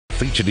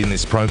featured in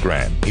this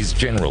program is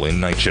general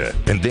in nature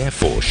and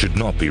therefore should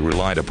not be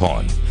relied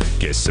upon.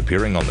 Guests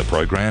appearing on the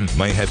program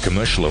may have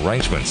commercial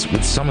arrangements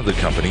with some of the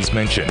companies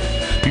mentioned.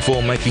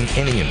 Before making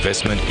any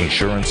investment,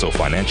 insurance or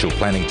financial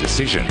planning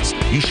decisions,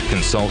 you should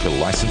consult a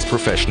licensed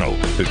professional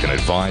who can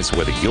advise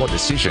whether your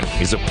decision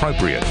is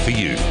appropriate for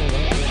you.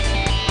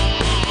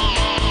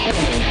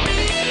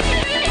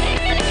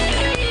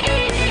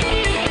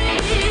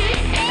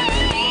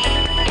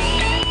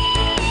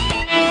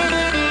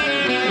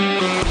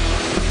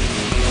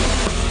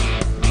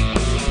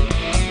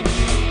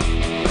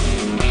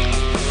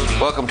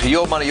 Welcome to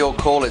Your Money, Your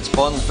Call. It's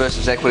bonds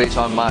versus equities.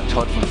 I'm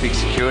Todd from FIIG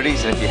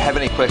Securities, and if you have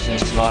any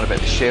questions tonight about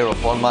the share or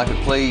bond market,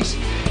 please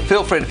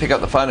feel free to pick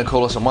up the phone and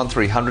call us on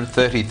 1300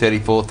 30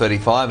 34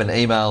 35 and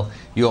email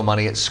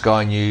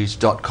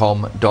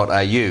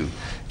yourmoney@skynews.com.au.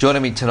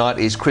 Joining me tonight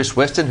is Chris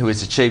Weston, who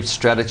is the Chief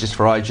Strategist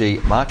for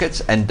FIIG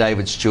Markets, and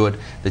David Stewart,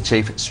 the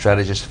Chief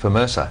Strategist for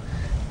Mercer.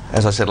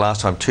 As I said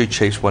last time, two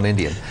chiefs, one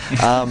Indian.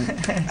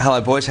 Hello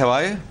boys, how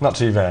are you? Not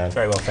too bad.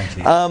 Very well, thank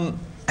you.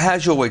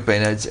 How's your week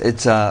been?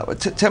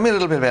 Tell me a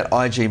little bit about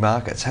FIIG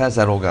Markets. How's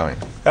that all going?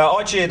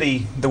 FIIG are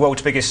the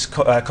world's biggest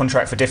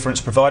contract for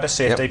difference provider,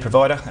 CFD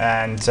provider,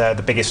 and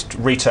the biggest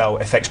retail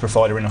FX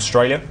provider in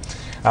Australia.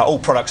 All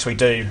products we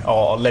do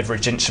are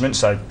leveraged instruments,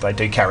 so they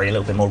do carry a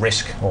little bit more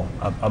risk, or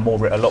a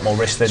lot more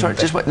risk than... Sorry,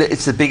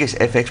 it's the biggest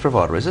FX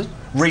provider, is it?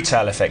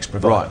 Retail FX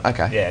provider. Right,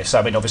 okay. Yeah, so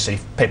I mean, obviously,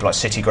 people like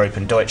Citigroup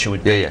and Deutsche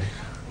would be...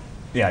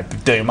 You know,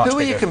 doing much. Who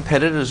are your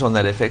competitors on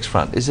that FX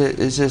front? Is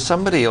there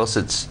somebody else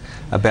that's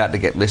about to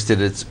get listed?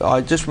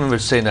 I just remember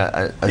seeing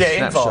a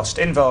snapshot.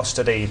 Invast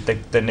are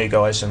the new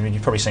guys. I mean,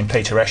 you've probably seen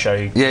Peter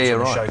Esho. On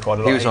the show quite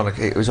a lot. He was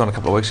on a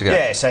couple of weeks ago.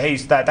 Yeah, so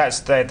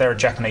they're a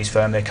Japanese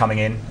firm. They're coming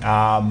in.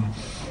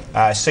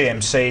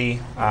 CMC,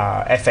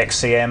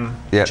 FXCM,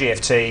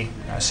 GFT,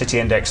 City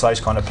Index,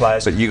 those kind of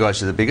players. But you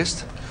guys are the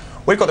biggest?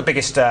 We've got the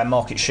biggest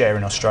market share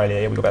in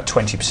Australia. We've got about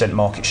 20%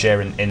 market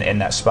share in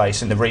that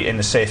space. In the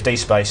CFD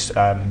space,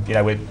 you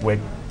know, we're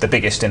the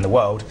biggest in the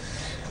world.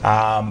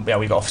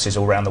 We've got offices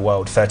all around the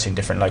world, 13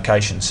 different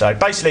locations. So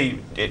basically,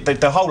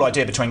 the whole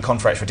idea between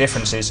contracts for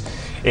differences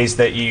is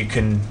that you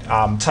can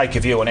take a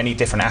view on any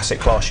different asset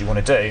class you want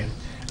to do.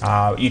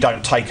 You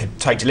don't take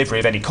delivery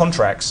of any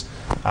contracts,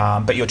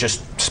 but you're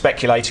just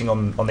speculating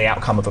on the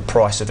outcome of a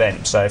price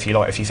event. So if you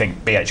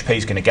think BHP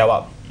is going to go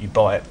up, you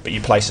buy it, but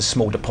you place a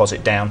small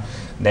deposit down,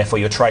 and therefore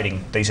you're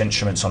trading these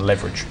instruments on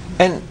leverage.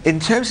 And in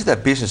terms of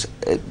that business,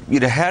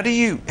 you know, how do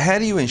you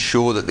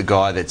ensure that the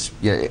guy that's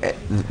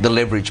the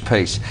leverage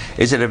piece,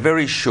 is it a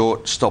very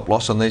short stop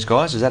loss on these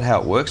guys? Is that how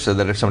it works? So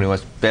that if somebody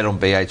wants to bet on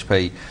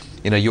BHP,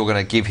 you know, you're going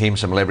to give him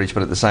some leverage,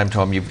 but at the same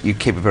time you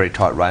keep a very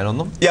tight rein on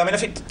them? Yeah, I mean,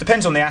 if it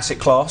depends on the asset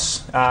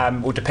class,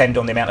 will depend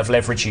on the amount of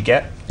leverage you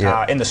get.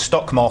 In the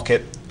stock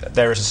market,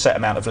 there is a set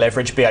amount of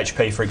leverage.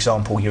 BHP, for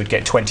example, you would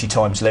get 20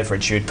 times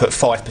leverage. You would put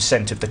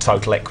 5% of the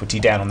total equity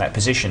down on that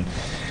position.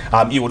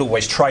 You would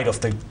always trade off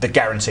the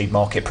guaranteed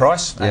market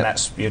price, and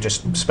you're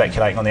just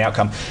speculating on the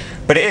outcome.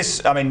 But it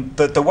is, I mean,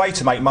 the way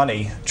to make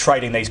money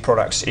trading these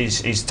products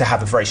is to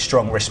have a very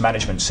strong risk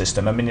management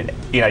system. I mean,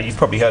 you know, you've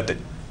probably heard that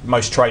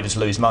most traders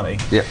lose money.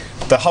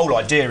 The whole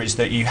idea is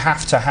that you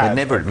have to have... They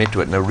never admit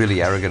to it, and they're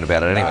really arrogant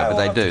about it anyway, but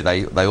they do.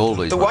 They all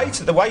lose money.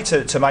 The way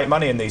to make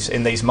money in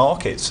these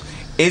markets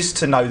is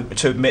to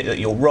admit that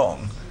you're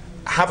wrong.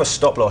 Have a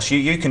stop loss.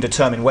 You can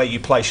determine where you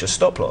place your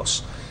stop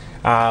loss.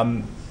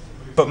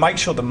 But make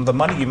sure the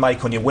money you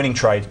make on your winning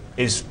trade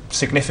is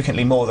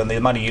significantly more than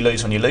the money you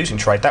lose on your losing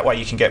trade. That way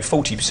you can get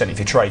 40% of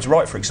your trades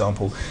right, for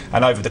example,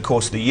 and over the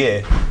course of the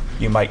year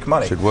you make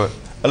money. Should work.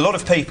 A lot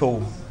of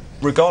people,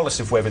 regardless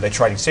of whether they're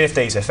trading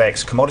CFDs,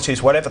 FX,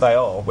 commodities, whatever they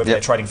are, whether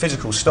they're trading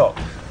physical stock,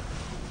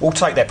 will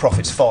take their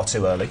profits far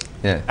too early,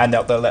 and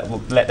they'll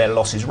let their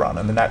losses run,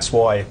 and then that's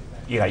why,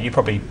 you know,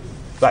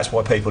 that's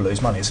why people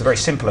lose money. It's a very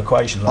simple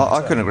equation.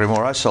 I couldn't agree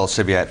more. I sold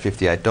CBA at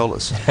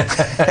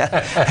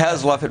 $58.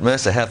 How's life at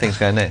Mercer? How are things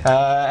going there?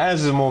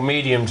 As a more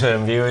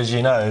medium-term view, as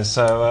you know,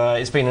 so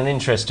it's been an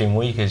interesting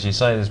week, as you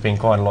say. There's been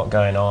quite a lot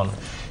going on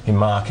in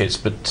markets,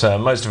 but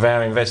most of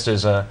our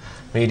investors are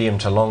medium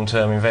to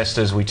long-term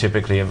investors. We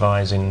typically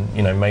advise in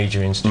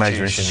major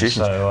institutions.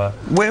 So,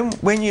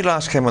 when you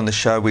last came on the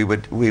show, we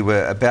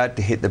were about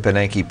to hit the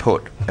Bernanke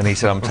put, and he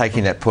said, "I'm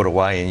taking that put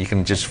away, and you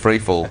can just free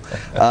fall."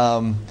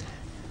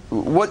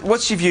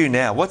 What's your view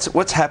now?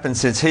 What's happened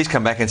since he's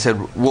come back and said,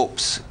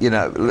 "Whoops, you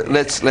know,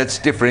 let's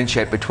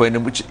differentiate between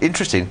them," which is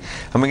interesting,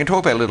 and we can talk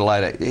about it a little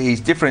later.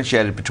 He's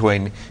differentiated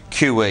between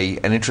QE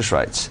and interest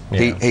rates.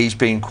 He's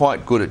been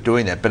quite good at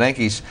doing that.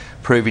 Bernanke's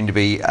proving to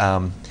be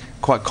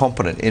quite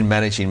competent in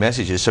managing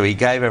messages, so he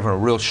gave everyone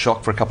a real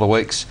shock for a couple of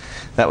weeks.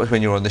 That was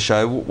when you were on the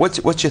show.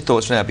 What's your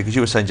thoughts now? Because you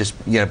were saying just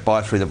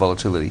buy through the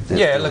volatility.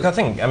 Yeah, look,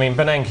 I mean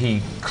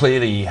Bernanke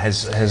clearly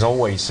has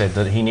always said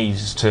that he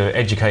needs to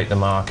educate the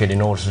market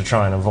in order to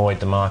try and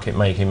avoid the market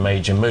making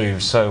major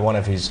moves. So one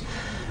of his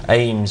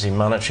aims in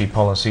monetary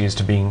policy is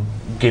to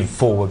give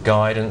forward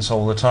guidance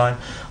all the time.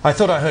 I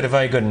thought I heard a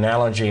very good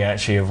analogy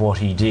actually of what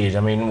he did. I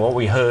mean, what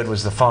we heard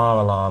was the fire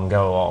alarm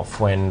go off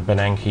when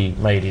Bernanke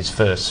made his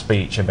first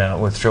speech about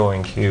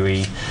withdrawing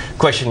QE.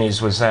 Question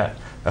is, was that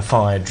a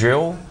fire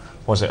drill?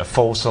 Was it a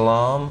false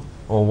alarm?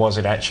 Or was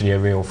it actually a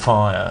real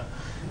fire?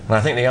 And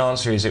I think the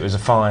answer is it was a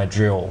fire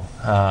drill.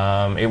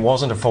 It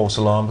wasn't a false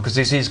alarm, because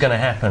this is going to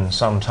happen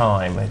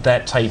sometime.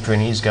 That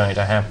tapering is going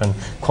to happen.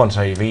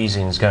 Quantitative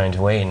easing is going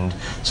to end.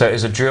 So it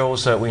is a drill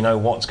so that we know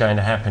what's going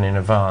to happen in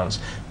advance.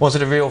 Was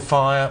it a real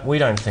fire? We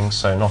don't think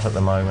so, not at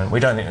the moment. We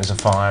don't think there's a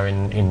fire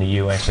in the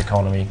US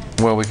economy.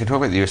 Well, we can talk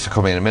about the US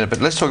economy in a minute,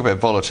 but let's talk about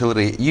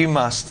volatility. You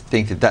must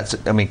think that that's,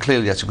 I mean,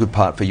 clearly that's a good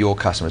part for your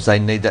customers. They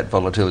need that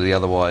volatility,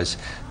 otherwise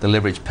the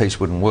leverage piece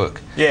wouldn't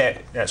work. Yeah,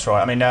 that's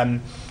right. I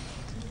mean,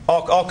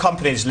 our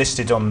company is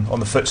listed on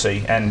the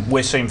FTSE, and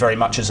we're seen very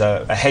much as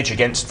a hedge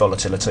against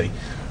volatility.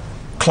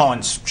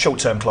 Clients,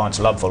 short-term clients,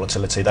 love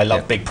volatility. They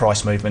love big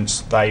price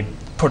movements. They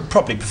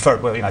probably prefer,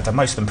 well, you know,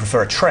 most of them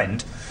prefer a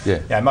trend.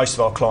 Yeah. You know, most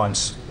of our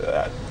clients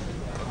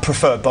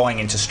prefer buying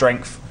into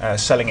strength,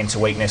 selling into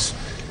weakness,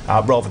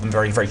 rather than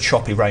very, very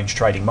choppy range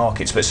trading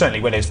markets. But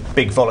certainly when there's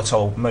big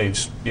volatile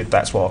moves,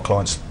 that's what our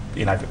clients,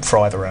 you know,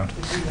 thrive around.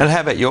 And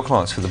how about your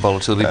clients for the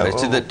volatility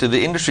piece? Do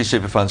the industry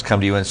super funds come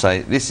to you and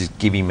say, this is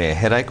giving me a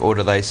headache, or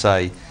do they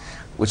say,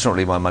 well, it's not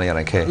really my money, I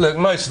don't care? Look,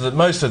 most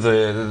of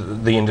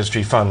the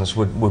industry funds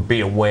would be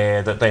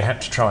aware that they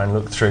have to try and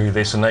look through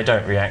this, and they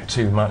don't react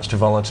too much to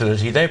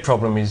volatility. Their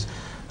problem is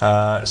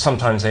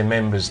sometimes their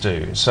members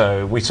do.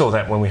 So we saw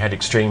that when we had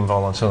extreme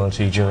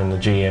volatility during the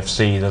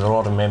GFC, that a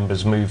lot of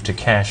members moved to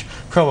cash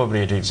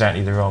probably at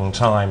exactly the wrong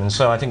time. And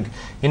so I think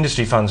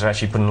industry funds are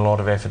actually putting a lot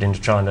of effort into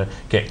trying to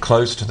get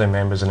close to their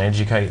members and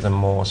educate them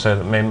more so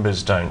that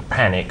members don't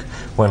panic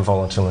when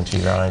volatility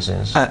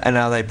rises. And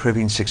are they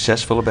proving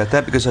successful about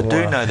that? Because I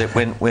do know that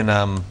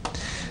when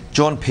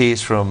John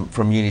Pearce from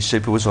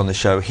UniSuper was on the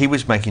show, he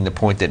was making the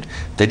point that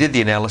they did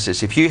the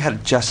analysis. If you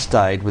had just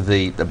stayed with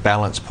the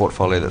balanced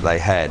portfolio that they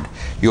had,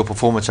 your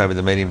performance over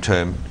the medium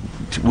term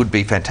would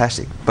be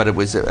fantastic. But it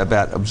was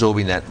about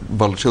absorbing that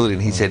volatility,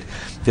 and he said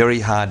very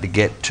hard to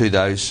get to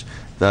those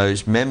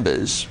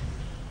members,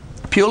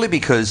 purely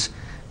because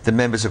the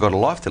members have got a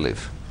life to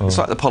live. It's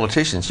like the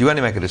politicians. You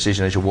only make a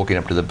decision as you're walking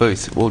up to the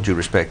booth, all due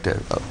respect to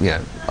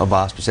a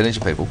vast percentage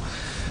of people.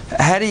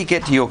 How do you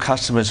get to your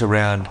customers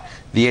around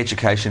the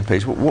education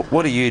piece?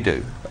 What do you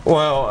do?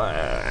 Well,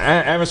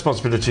 our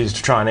responsibility is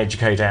to try and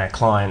educate our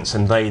clients,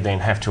 and they then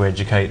have to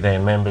educate their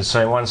members.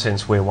 So in one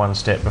sense, we're one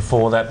step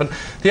before that. But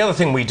the other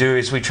thing we do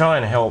is we try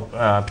and help,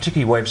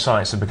 particularly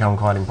websites have become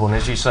quite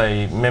important. As you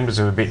say, members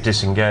are a bit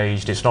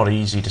disengaged. It's not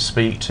easy to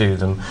speak to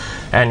them.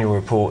 Annual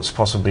reports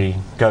possibly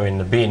go in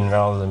the bin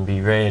rather than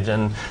be read.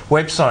 And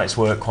websites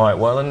work quite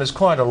well, and there's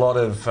quite a lot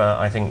of,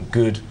 I think,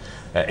 good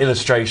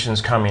illustrations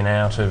coming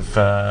out of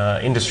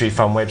industry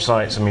fund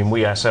websites. I mean,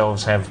 we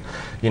ourselves have,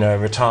 a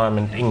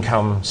retirement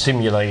income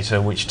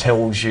simulator which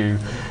tells you,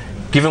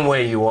 given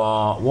where you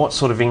are, what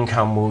sort of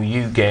income will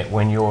you get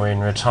when you're in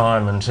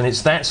retirement? And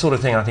it's that sort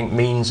of thing I think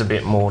means a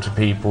bit more to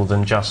people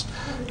than just,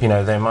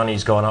 their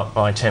money's gone up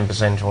by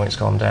 10% or it's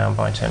gone down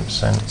by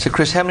 10%. So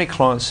Chris, how many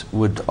clients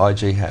would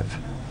IG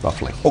have?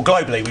 Roughly. Well,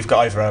 globally, we've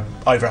got over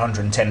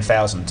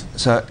 110,000.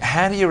 So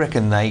how do you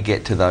reckon they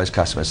get to those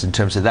customers in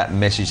terms of that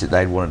message that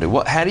they'd want to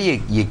do? How do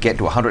you get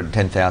to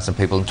 110,000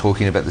 people and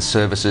talking about the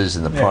services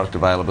and the product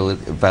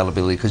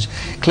availability? Because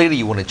clearly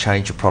you want to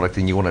change your product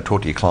and you want to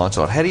talk to your clients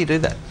on it. How do you do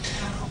that?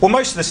 Well,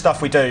 most of the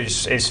stuff we do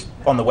is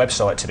on the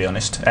website, to be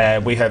honest.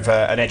 We have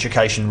an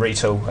education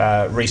retail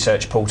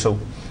research portal.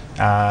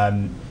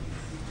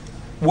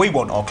 We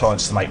want our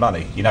clients to make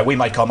money. We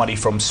make our money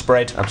from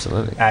spread.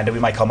 Absolutely. And we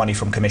make our money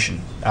from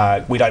commission.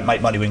 We don't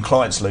make money when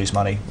clients lose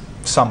money.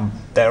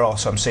 There are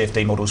some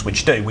CFD models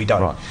which do, we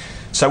don't. Right.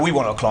 So we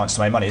want our clients to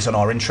make money. It's in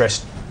our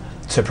interest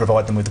to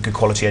provide them with a good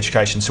quality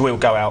education. So we'll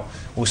go out,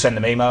 we'll send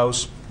them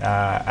emails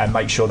and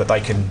make sure that they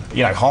can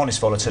harness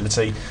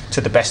volatility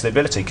to the best of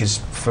their ability. Because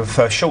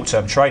for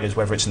short-term traders,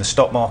 whether it's in the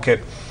stock market,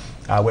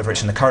 whether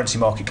it's in the currency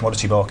market,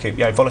 commodity market,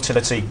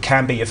 volatility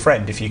can be your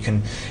friend if you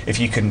can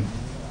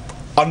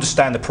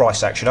understand the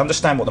price action,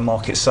 understand what the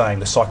market's saying,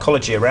 the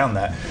psychology around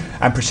that,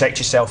 and protect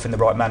yourself in the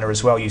right manner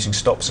as well, using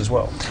stops as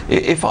well.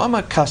 If I'm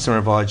a customer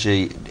of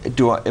IG,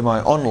 am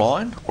I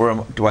online,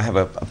 or do I have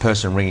a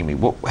person ringing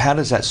me? How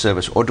does that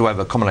service, or do I have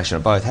a combination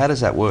of both? How does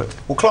that work?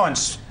 Well,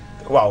 clients,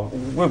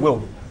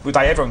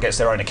 everyone gets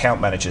their own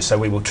account manager, so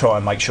we will try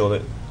and make sure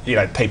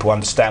that people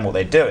understand what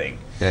they're doing.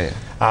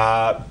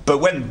 But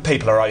when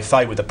people are au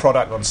fait with the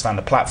product, understand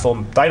the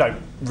platform, they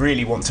don't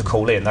really want to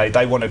call in.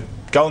 They want to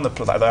go on the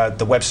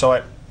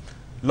website,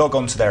 log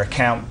on to their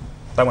account.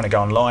 They want to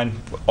go online,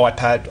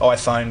 iPad,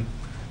 iPhone.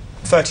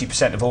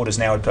 30% of orders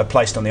now are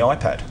placed on the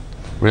iPad.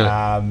 Really?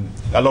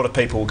 A lot of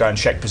people will go and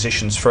check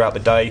positions throughout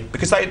the day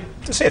because the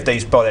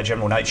CFDs, by their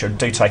general nature,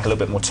 do take a little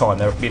bit more time.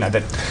 They're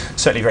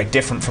certainly very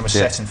different from a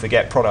set and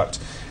forget product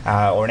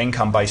or an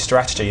income-based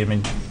strategy. I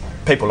mean,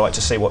 people like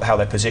to see how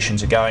their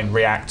positions are going,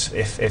 react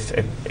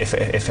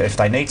if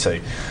they need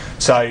to.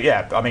 So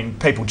yeah, I mean,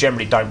 people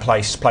generally don't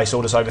place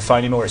orders over the phone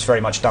anymore. It's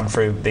very much done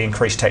through the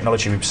increased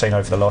technology we've seen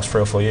over the last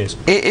 3 or 4 years.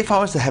 If I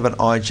was to have an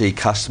IG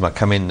customer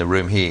come in the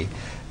room here,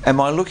 am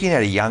I looking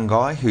at a young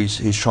guy who's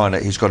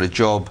got a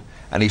job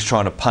and he's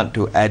trying to punt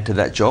to add to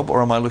that job,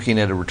 or am I looking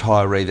at a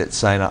retiree that's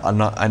saying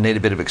I need a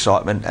bit of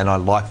excitement and I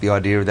like the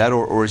idea of that,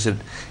 or is it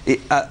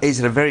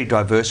a very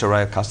diverse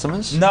array of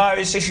customers? No,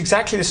 it's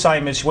exactly the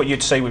same as what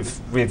you'd see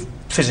with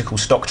physical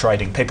stock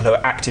trading. People who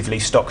are actively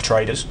stock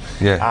traders.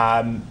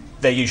 Yeah.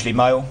 They're usually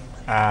male,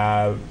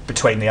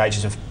 between the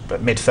ages of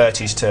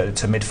mid-30s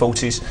to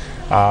mid-40s.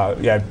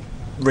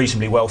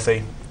 Reasonably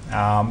wealthy,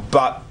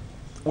 but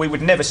we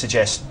would never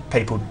suggest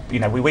people,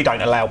 we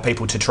don't allow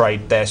people to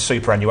trade their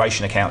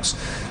superannuation accounts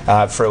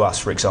through us,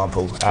 for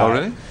example. Oh,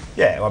 really?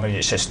 Yeah, I mean,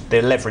 it's just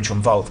the leverage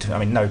involved. I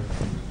mean, no,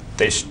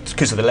 it's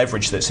because of the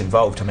leverage that's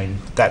involved. I mean,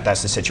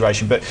 that's the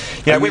situation. But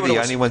are we the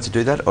only ones to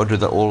do that, or do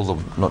all of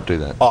them not do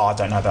that? Oh, I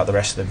don't know about the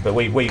rest of them, but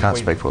we can't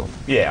speak for them.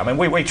 Yeah, I mean,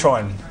 we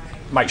try and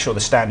make sure the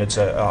standards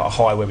are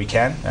high where we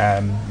can.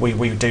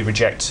 We do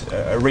reject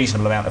a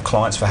reasonable amount of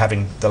clients for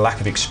having the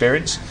lack of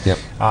experience. Yep.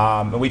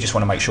 And we just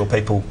want to make sure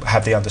people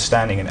have the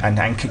understanding,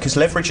 and because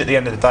leverage at the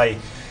end of the day,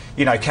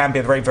 can be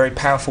a very, very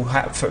powerful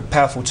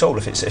tool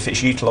if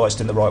it's utilised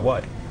in the right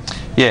way.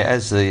 Yeah,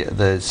 as the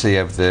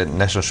CEO of the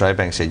National Australia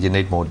Bank said, you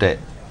need more debt.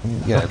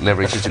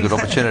 Leverage is a good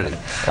opportunity.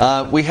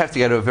 We have to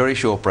go to a very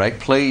short break.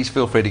 Please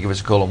feel free to give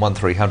us a call on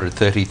 1300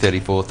 30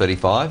 34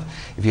 35.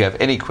 If you have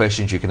any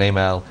questions, you can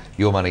email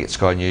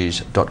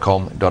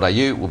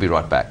yourmoney@skynews.com.au. We'll be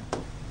right back.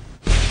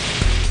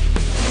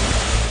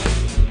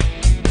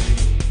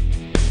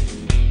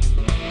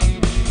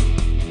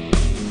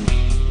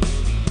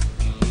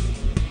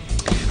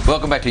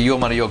 Welcome back to Your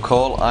Money, Your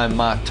Call. I'm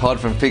Mark Todd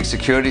from FIIG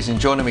Securities, and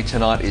joining me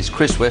tonight is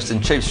Chris Weston,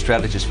 Chief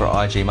Strategist for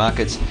IG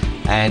Markets,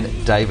 and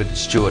David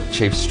Stewart,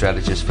 Chief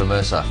Strategist for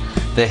Mercer.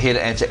 They're here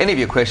to answer any of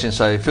your questions,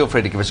 so feel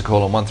free to give us a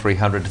call on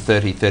 1300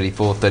 30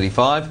 34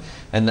 35,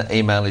 and the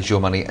email is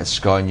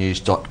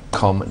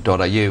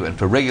yourmoney@skynews.com.au. And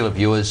for regular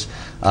viewers,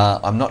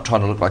 I'm not trying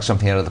to look like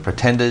something out of The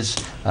Pretenders.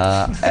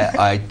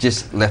 I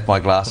just left my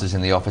glasses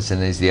in the office,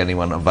 and he's the only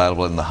one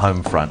available in the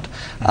home front.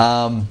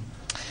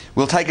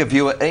 We'll take a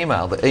viewer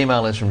email. The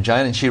email is from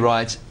Jane, and she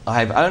writes, I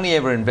have only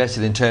ever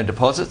invested in term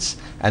deposits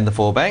and the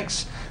 4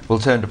 banks. Will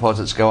term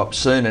deposits go up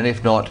soon? And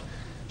if not,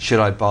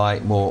 should I buy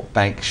more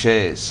bank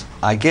shares?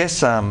 I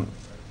guess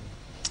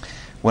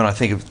when I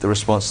think of the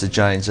response to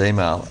Jane's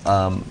email,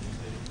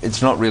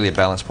 it's not really a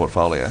balanced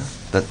portfolio.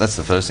 That's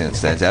the first thing that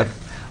stands out.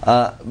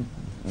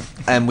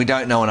 And we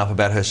don't know enough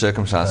about her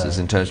circumstances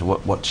in terms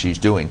of what she's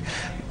doing.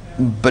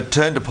 But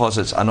term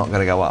deposits are not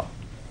going to go up.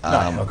 No,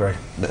 I agree.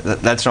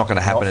 That's not going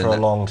to happen. Not for a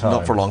long time.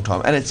 Not for a long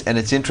time. And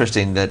it's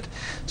interesting that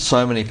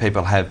so many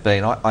people have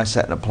been. I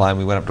sat in a plane.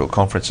 We went up to a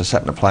conference. I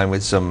sat in a plane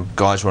with some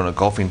guys who were on a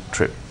golfing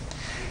trip,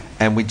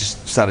 and we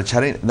just started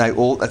chatting. That's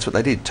what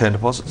they did. Term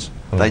deposits.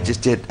 They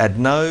just had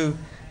no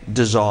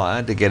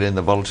desire to get in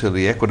the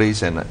volatility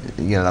equities, and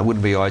they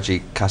wouldn't be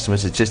IG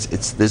customers.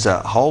 There's a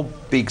whole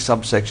big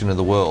subsection of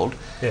the world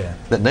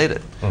that need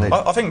it.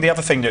 I think the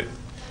other thing that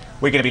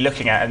we're going to be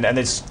looking at, and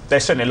there's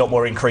certainly a lot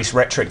more increased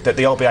rhetoric that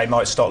the RBA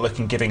might start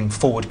giving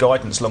forward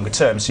guidance longer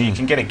term, so you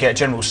can get a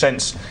general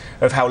sense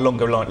of how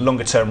longer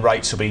term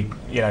rates will be,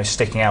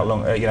 sticking out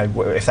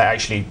if that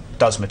actually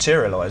does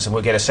materialise, and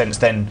we'll get a sense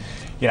then,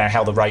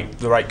 how the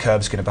rate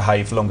curve is going to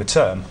behave longer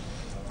term.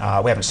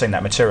 We haven't seen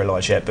that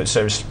materialise yet, but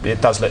so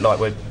it does look like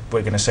we're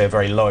going to see a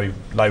very low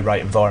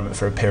rate environment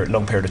for a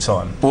long period of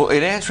time. Well,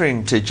 in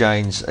answering to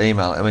Jane's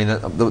email, I mean,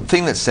 the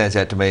thing that stands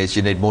out to me is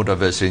you need more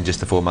diversity than just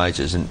the 4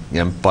 majors, and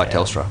by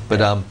Telstra.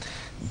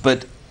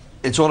 But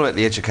it's all about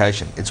the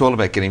education. It's all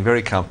about getting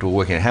very comfortable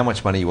working out how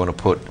much money you want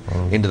to put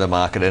into the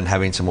market and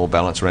having some more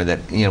balance around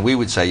that. We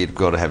would say you've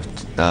got to have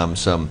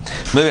some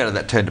move out of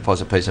that term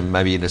deposit piece and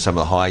maybe into some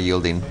of the high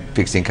yielding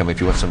fixed income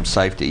if you want some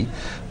safety.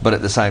 But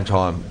at the same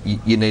time,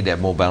 you need to have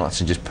more balance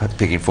than just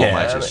picking 4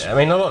 majors. I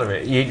mean, a lot of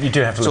it, you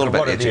do have to look at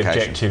what are the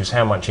objectives,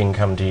 how much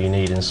income do you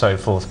need, and so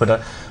forth. But I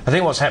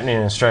think what's happening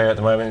in Australia at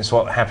the moment is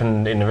what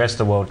happened in the rest of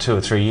the world 2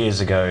 or 3 years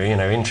ago.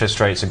 Interest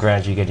rates are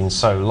gradually getting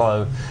so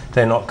low,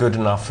 they're not good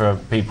enough for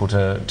people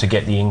to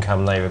get the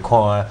income they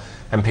require,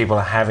 and people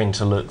are having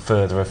to look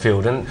further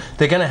afield, and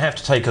they're going to have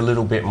to take a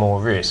little bit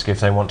more risk if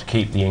they want to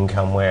keep the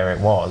income where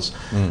it was.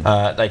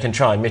 They can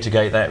try and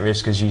mitigate that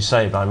risk, as you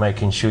say, by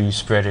making sure you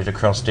spread it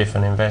across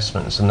different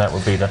investments, and that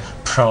would be the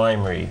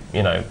primary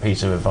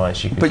piece of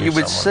advice you could give someone.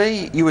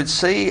 But you would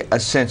see a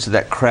sense of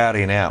that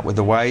crowding out with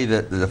the way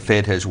that the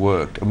Fed has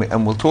worked,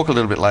 and we'll talk a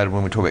little bit later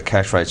when we talk about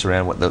cash rates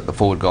around what the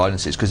forward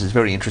guidance is, because it's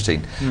very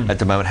interesting at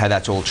the moment how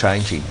that's all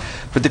changing.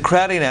 But the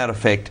crowding out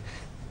effect,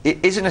 it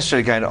isn't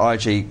necessarily going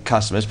to IG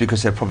customers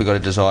because they've probably got a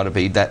desire to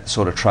be that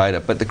sort of trader,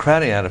 but the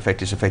crowding out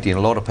effect is affecting a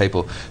lot of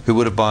people who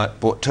would have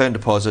bought term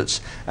deposits,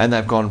 and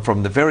they've gone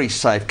from the very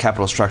safe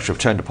capital structure of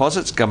term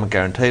deposits, government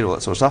guaranteed, all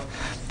that sort of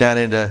stuff, down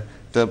into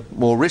the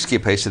more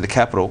riskier piece of the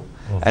capital.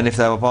 And if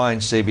they were buying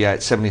CBA at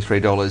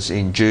 $73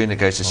 in June, it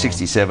goes to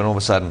 67, all of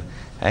a sudden,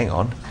 hang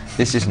on,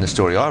 This isn't a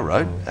story I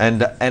wrote,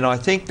 and I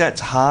think that's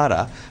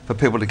harder for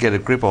people to get a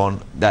grip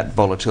on that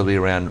volatility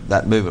around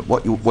that movement.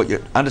 What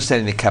you're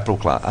understanding the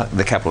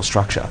capital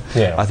structure,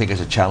 I think,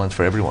 is a challenge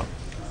for everyone.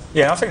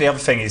 Yeah, I think the other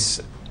thing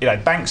is,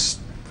 banks.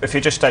 If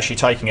you're just actually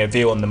taking a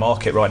view on the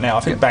market right now,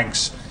 I think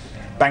banks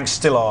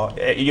still are.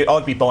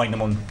 I'd be buying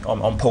them on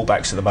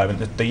pullbacks at the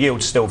moment. The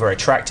yield's still very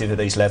attractive at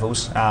these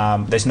levels.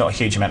 There's not a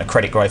huge amount of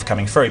credit growth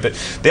coming through. But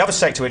the other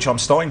sector which I'm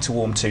starting to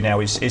warm to now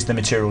is the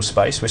materials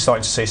space. We're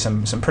starting to see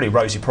some pretty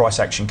rosy price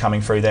action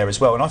coming through there as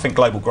well. And I think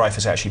global growth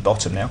has actually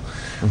bottomed now.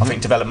 I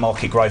think developed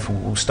market growth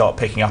will start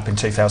picking up in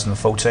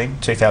 2014,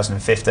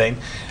 2015.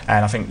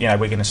 And I think we're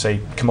going to see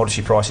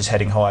commodity prices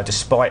heading higher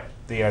despite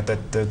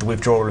the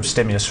withdrawal of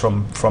stimulus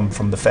from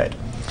the Fed.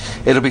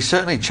 It'll be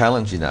certainly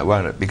challenging though,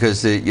 won't it?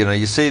 Because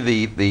you see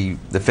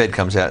the Fed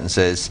comes out and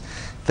says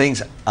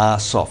things are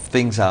soft,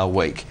 things are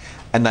weak,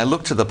 and they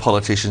look to the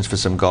politicians for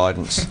some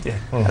guidance,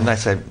 and they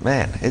say,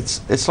 man,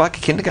 it's like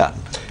a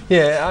kindergarten.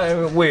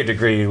 Yeah, we'd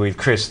agree with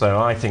Chris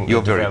though. I think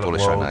you're very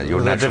bullish on that.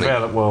 The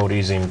developed world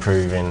is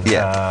improving,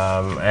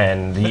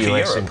 and the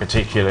US in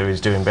particular is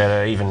doing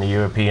better. Even the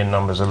European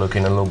numbers are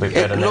looking a little bit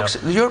better now.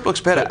 Europe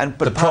looks better,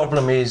 but the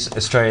problem is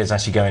Australia's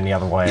actually going the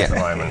other way at the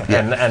moment,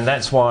 and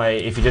that's why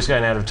if you're just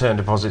going out of term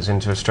deposits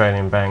into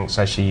Australian banks,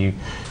 actually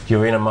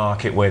you're in a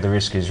market where the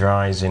risk is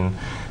rising.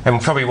 And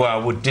probably where I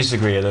would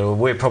disagree a little,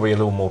 we're probably a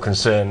little more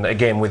concerned,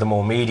 again, with a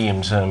more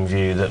medium-term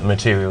view that the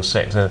materials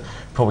sector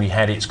probably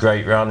had its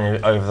great run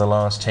over the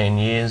last 10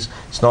 years.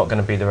 It's not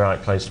going to be the right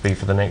place to be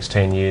for the next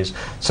 10 years.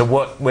 So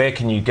where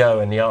can you go?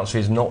 And the answer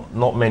is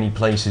not many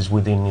places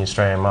within the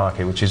Australian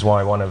market, which is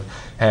why one of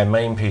our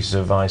main pieces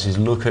of advice is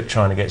look at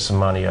trying to get some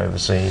money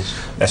overseas.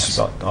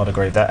 I'd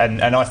agree with that.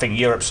 And I think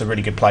Europe's a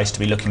really good place to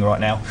be looking right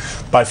now,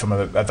 both from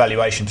a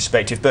valuation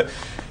perspective. But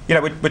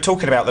we're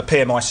talking about the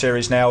PMI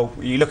series now.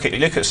 You look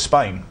at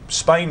Spain.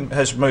 Spain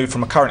has moved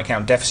from a current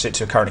account deficit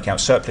to a current account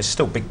surplus.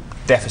 Still big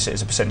deficit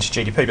as a percentage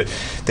of GDP,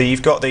 but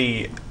you've got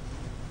the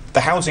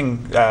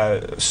housing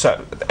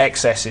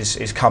excess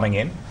is coming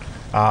in.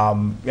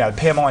 The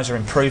PMIs are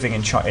improving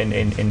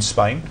in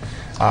Spain.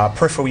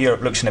 Peripheral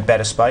Europe looks in a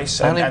better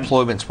space.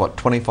 Unemployment's what,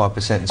 25%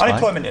 in Spain?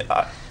 Unemployment.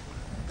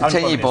 The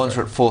 10-year bonds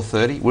are at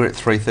 4.30. We're at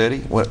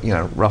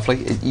 3.30.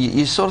 Roughly.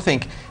 You sort of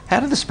think, how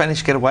did the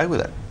Spanish get away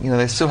with it?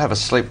 They still have a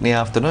sleep in the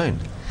afternoon.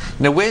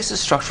 Where's the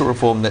structural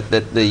reform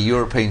that the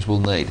Europeans will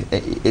need?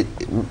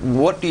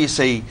 What do you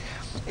see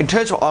in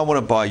terms of I want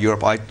to buy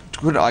Europe? I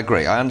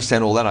agree. I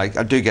understand all that.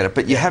 I do get it.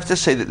 But you have to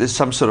see that there's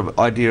some sort of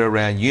idea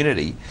around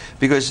unity,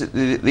 because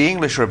the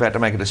English are about to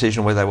make a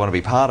decision whether they want to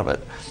be part of it,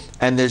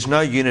 and there's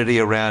no unity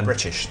around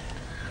British.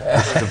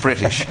 The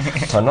British.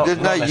 Well, not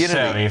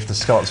necessarily if the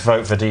Scots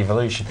vote for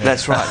devolution.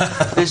 That's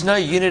right. There's no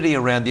unity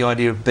around the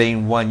idea of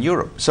being one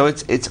Europe. So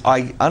it's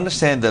I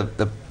understand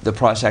the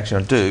price action,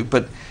 I do,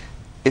 but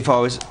if I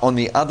was on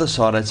the other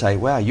side, I'd say,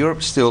 wow,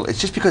 Europe's still. It's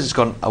just because it's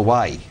gone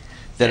away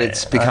that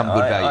it's become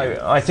good value.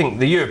 I think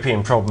the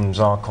European problems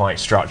are quite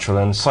structural,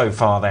 and so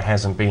far there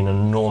hasn't been an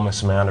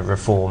enormous amount of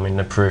reform in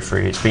the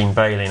periphery. It's been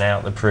bailing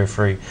out the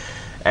periphery,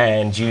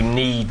 and you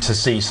need to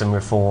see some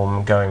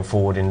reform going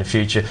forward in the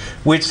future.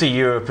 We'd see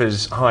Europe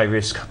as high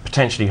risk,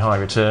 potentially high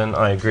return.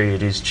 I agree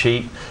it is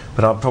cheap,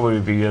 but I'd probably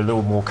be a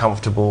little more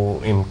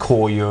comfortable in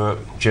core Europe,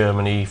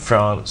 Germany,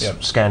 France,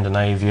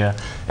 Scandinavia,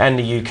 and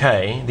the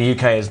UK. The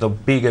UK has the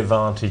big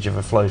advantage of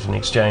a floating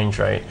exchange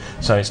rate,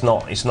 so it's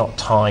not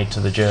tied to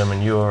the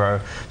German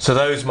euro. So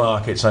those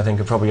markets, I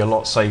think, are probably a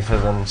lot safer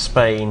than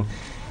Spain,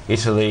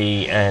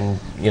 Italy, and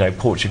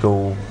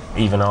Portugal,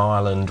 even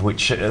Ireland,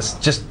 which is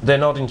they're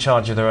not in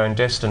charge of their own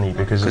destiny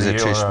because of the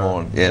euro. Too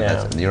small.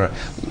 That's the euro.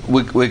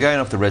 We're going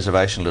off the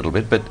reservation a little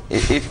bit, but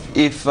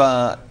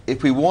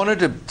if we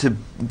wanted to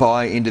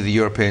buy into the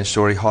European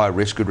story, high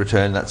risk, good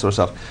return, that sort of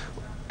stuff,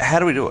 how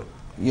do we do it?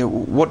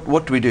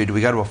 What do we do? Do we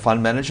go to a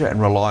fund manager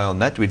and rely on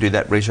that? Do we do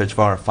that research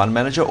via a fund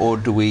manager, or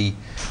do we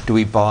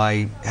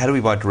buy? How do we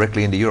buy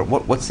directly into Europe?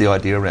 What's the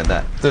idea around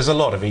that? There's a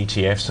lot of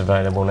ETFs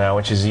available now,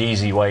 which is the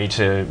easy way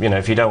to,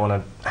 if you don't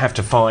want to have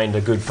to find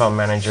a good fund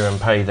manager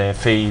and pay their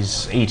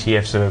fees,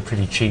 ETFs are a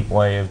pretty cheap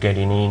way of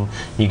getting in.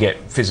 You get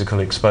physical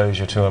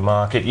exposure to a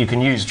market. You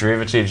can use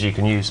derivatives, you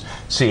can use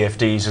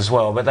CFDs as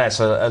well, but that's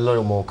a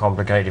little more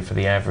complicated for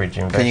the average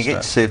investor. Can you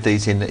get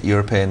CFDs in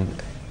European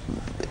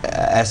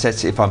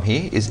assets if I'm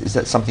here? Is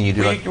that something you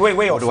do?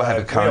 Or do I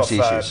have currency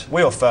issues?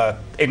 We offer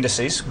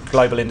indices,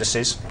 global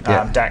indices,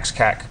 DAX,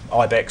 CAC,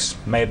 IBEX,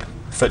 MEB,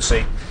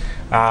 FTSE.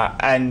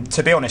 And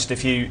to be honest,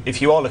 if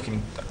you are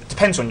looking, it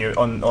depends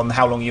on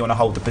how long you want to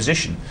hold the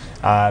position.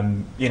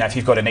 If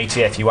you've got an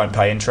ETF, you won't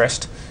pay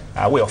interest.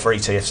 We offer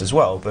ETFs as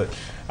well, but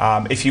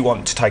if you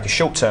want to take a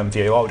short-term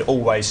view, I would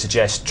always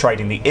suggest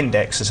trading the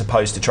index as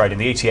opposed to trading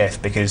the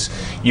ETF, because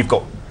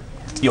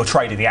you're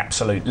trading the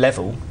absolute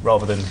level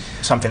rather than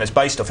something that's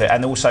based off it.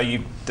 And also,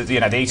 the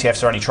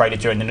ETFs are only traded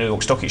during the New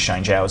York Stock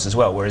Exchange hours as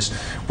well, whereas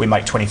we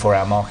make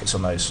 24-hour markets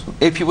on those.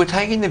 If you were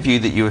taking the view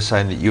that you were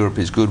saying that Europe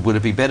is good, would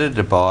it be better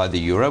to buy the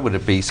euro? Would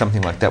it be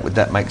something like that? Would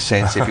that make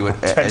sense if you were?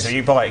 Depends. If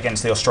you buy it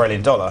against the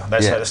Australian dollar,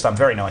 that's done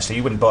very nicely.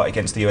 You wouldn't buy it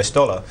against the US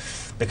dollar.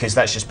 because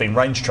that's just been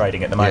range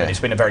trading at the moment. Yeah. It's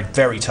been a very,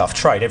 very tough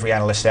trade. Every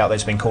analyst out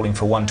there's been calling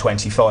for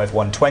 125,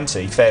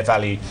 120. Fair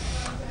value,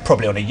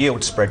 probably on a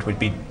yield spread, would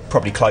be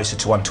probably closer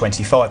to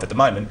 125 at the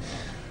moment.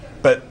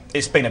 But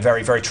it's been a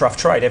very, very tough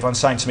trade. Everyone's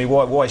saying to me,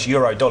 why is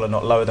euro dollar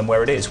not lower than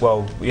where it is?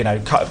 Well, you know,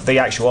 the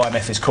actual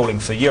IMF is calling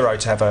for euro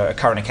to have a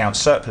current account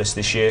surplus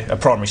this year, a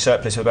primary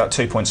surplus of about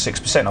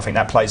 2.6%. I think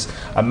that plays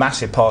a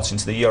massive part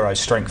into the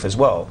euro's strength as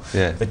well.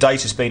 Yeah. The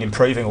data's been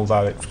improving,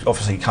 although it's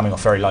obviously coming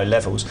off very low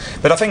levels.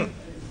 But I think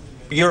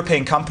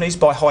European companies,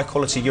 buy high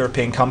quality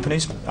European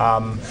companies,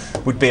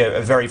 would be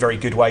a very, very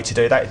good way to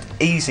do that.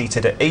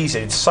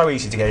 It's so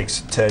easy to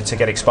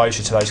get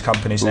exposure to those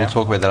companies now. We'll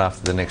talk about that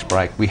after the next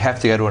break. We have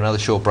to go to another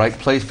short break.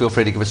 Please feel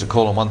free to give us a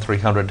call on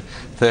 1300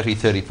 30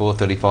 34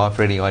 35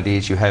 for any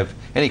ideas you have,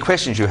 any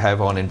questions you have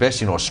on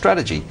investing or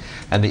strategy,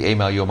 and the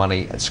email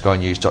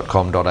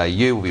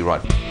yourmoney@skynews.com.au. We'll be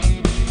right back.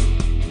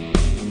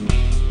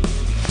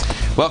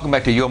 Welcome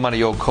back to Your Money,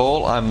 Your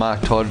Call. I'm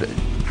Mark Todd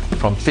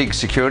from FIIG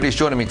Securities.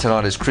 Joining me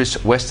tonight is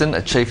Chris Weston,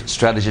 a Chief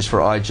Strategist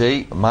for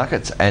IG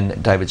Markets,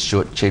 and David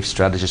Stewart, Chief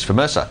Strategist for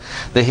Mercer.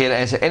 They're here to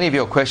answer any of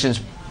your questions.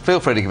 Feel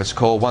free to give us a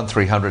call,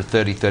 1300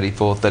 30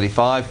 34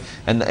 35,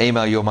 and the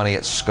email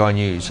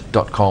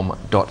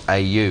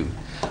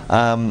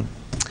yourmoney@skynews.com.au.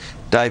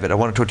 David, I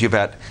want to talk to you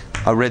about,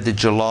 I read the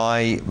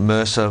July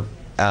Mercer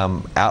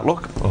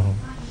outlook.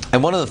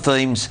 And one of the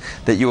themes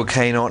that you were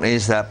keen on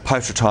is that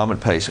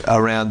post-retirement piece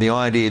around the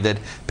idea that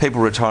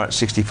people retire at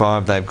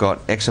 65, they've got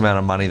X amount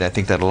of money, they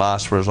think that'll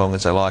last for as long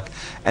as they like,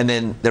 and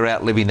then they're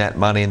outliving that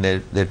money and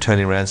they're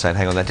turning around saying,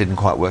 hang on, that didn't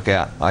quite work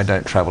out, I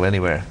don't travel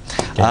anywhere.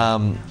 Yeah.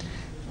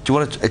 Do you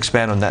want to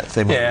expand on that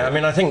theme? Yeah, I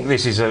mean, I think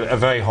this is a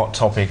very hot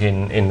topic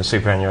in the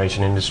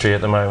superannuation industry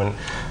at the moment.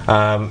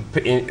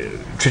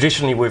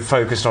 Traditionally, we've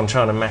focused on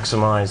trying to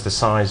maximise the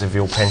size of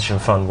your pension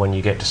fund when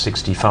you get to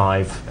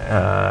 65,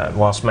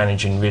 whilst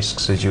managing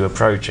risks as you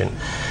approach it.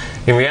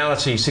 In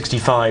reality,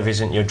 65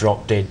 isn't your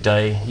drop-dead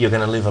day. You're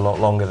going to live a lot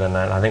longer than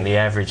that. I think the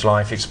average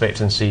life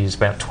expectancy is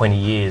about 20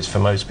 years for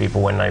most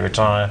people when they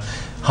retire.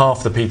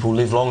 Half the people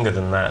live longer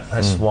than that.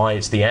 That's why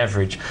it's the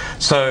average.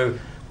 So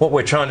what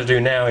we're trying to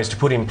do now is to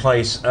put in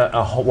place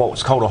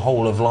what's called a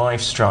whole of life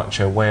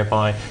structure,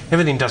 whereby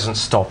everything doesn't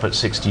stop at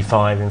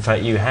 65. In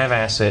fact, you have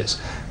assets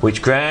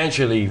which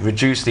gradually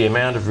reduce the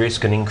amount of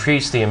risk and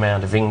increase the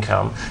amount of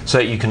income so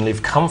that you can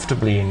live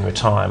comfortably in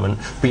retirement,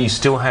 but you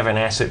still have an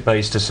asset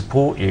base to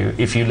support you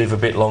if you live a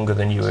bit longer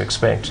than you were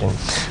expecting.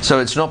 So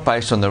it's not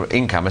based on the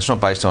income, it's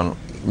not based on,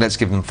 let's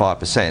give them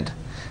 5%.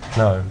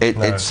 No.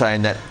 It's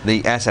saying that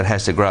the asset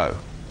has to grow.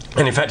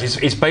 And in fact,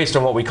 it's based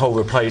on what we call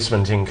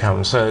replacement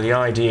income. So the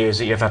idea is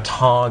that you have a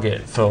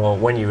target for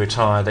when you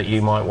retire that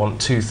you might want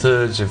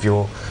 2/3 of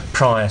your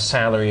prior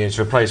salary as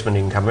replacement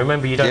income.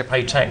 Remember, you don't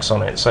pay tax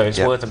on it, so it's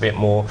worth a bit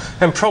more.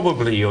 And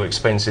probably your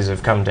expenses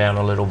have come down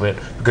a little bit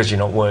because you're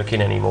not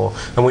working anymore.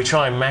 And we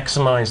try and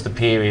maximise the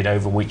period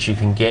over which you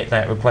can get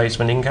that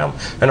replacement income,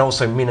 and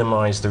also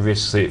minimise the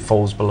risks that it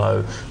falls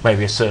below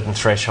maybe a certain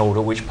threshold,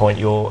 at which point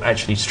you're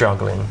actually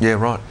struggling. Yeah,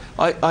 right.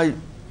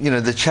 You know,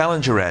 the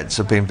Challenger ads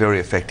have been very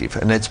effective,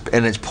 and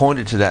it's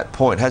pointed to that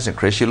point, hasn't it,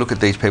 Chris? You look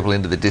at these people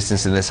into the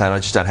distance, and they're saying, "I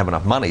just don't have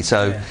enough money."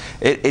 So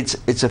it's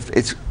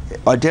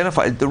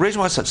identified. The reason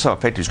why it's so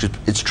effective is because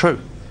it's true.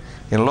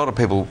 You know,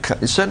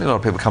 certainly a lot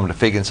of people come to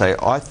FIIG and say,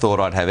 "I thought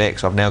I'd have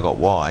X, I've now got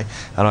Y,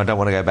 and I don't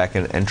want to go back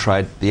and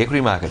trade the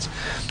equity markets."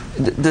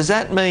 Does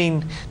that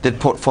mean that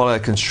portfolio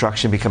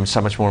construction becomes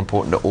so much more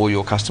important to all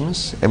your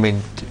customers? I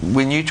mean,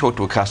 when you talk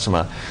to a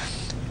customer,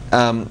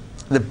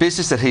 the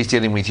business that he's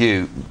dealing with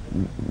you,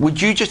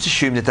 would you just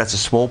assume that that's a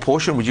small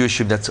portion? Would you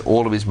assume that's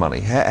all of his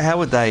money? How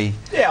would they?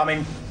 Yeah, I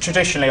mean,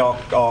 traditionally our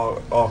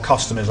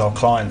customers, our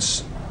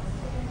clients,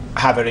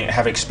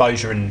 have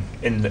exposure in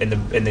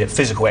the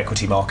physical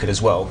equity market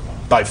as well,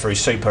 both through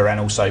super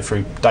and also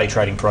through day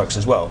trading products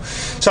as well.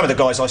 Some of the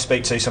guys I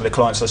speak to, some of the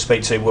clients I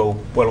speak to, will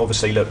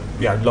obviously look,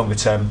 you know, longer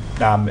term,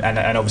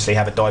 and obviously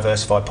have a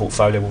diversified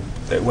portfolio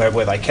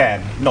where they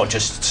can, not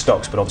just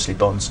stocks but obviously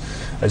bonds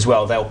as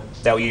well.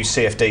 They'll use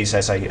CFDs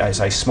as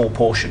a small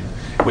portion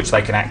which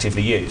they can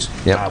actively use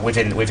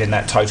within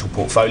that total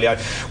portfolio.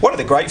 One of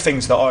the great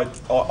things that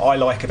I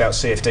like about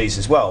CFDs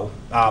as well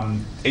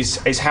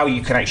is how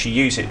you can actually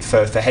use it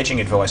for hedging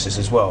advisors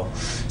as well.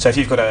 So if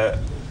you've got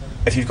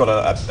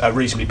a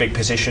reasonably big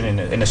position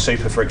in a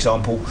super, for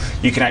example,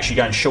 you can actually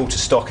go and short a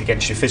stock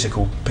against your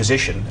physical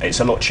position.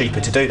 It's a lot cheaper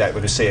to do that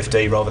with a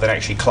CFD rather than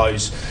actually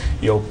close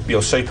your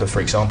super,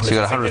 for example. So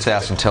you've got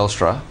 100,000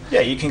 Telstra.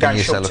 Yeah, you can go and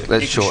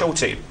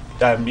short it.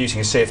 Using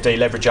a CFD,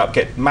 leverage up,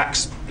 get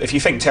max. If you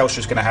think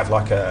Telstra's going to have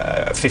like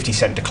a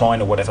 50-cent decline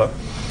or whatever,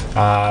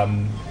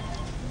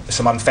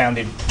 some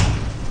unfounded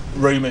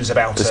rumours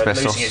about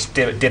losing its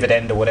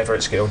dividend or whatever,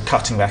 it's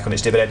cutting back on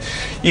its dividend,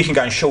 you can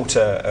go and short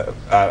a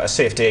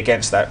CFD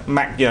against that.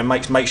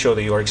 Make sure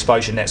that your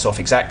exposure nets off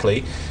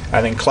exactly,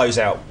 and then close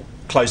out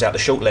close out the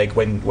short leg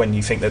when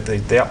you think that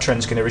the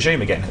uptrend's going to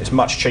resume again. It's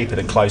much cheaper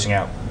than closing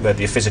out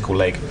the physical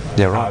leg.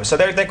 Yeah, right. So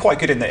they're quite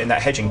good in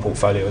that hedging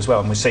portfolio as well,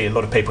 and we see a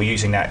lot of people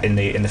using that in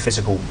the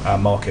physical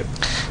market.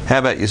 How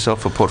about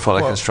yourself for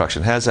portfolio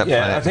construction? How's that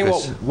playing out? I think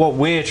what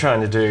we're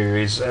trying to do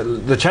is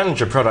the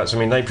Challenger products. I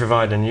mean, they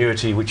provide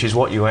annuity, which is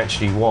what you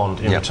actually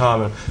want in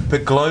retirement.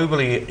 But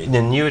globally,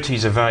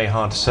 annuities are very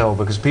hard to sell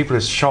because people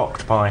are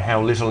shocked by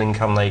how little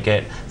income they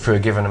get for a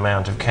given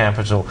amount of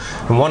capital.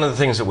 And one of the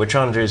things that we're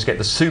trying to do is get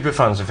the super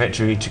funds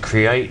effectively to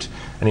create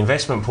an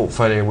investment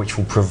portfolio which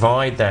will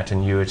provide that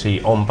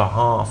annuity on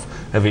behalf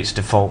of its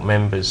default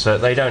members. So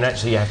they don't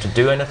actually have to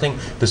do anything.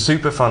 The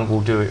super fund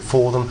will do it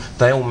for them.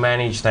 They'll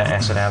manage that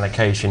asset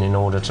allocation in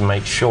order to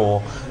make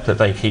sure that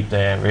they keep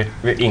their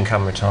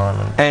income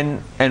retirement.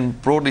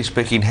 And broadly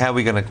speaking, how are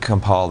we going to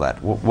compile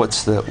that?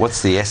 What's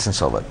the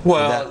essence of it?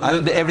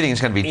 Well,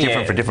 everything's going to be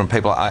different for different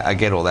people. I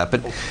get all that,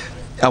 but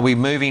are we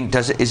moving?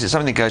 Is it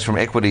something that goes from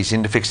equities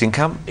into fixed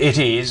income? It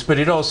is, but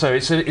it also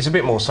it's a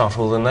bit more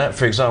subtle than that.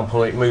 For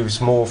example, it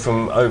moves more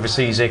from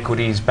overseas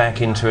equities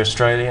back into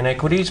Australian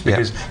equities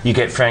because you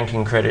get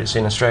franking credits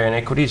in Australian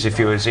equities if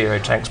you're a zero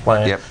tax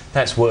player.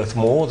 That's worth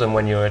more than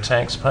when you're a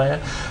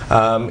taxpayer.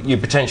 You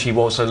potentially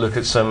also look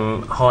at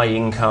some high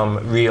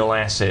income real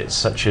assets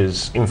such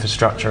as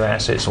infrastructure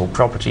assets or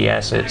property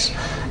assets.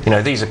 You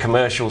know, these are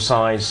commercial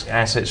size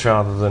assets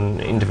rather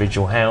than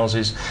individual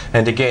houses.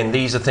 And again,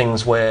 these are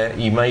things where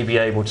you may be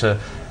able to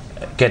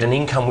get an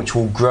income which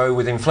will grow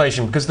with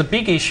inflation, because the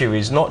big issue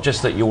is not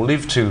just that you'll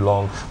live too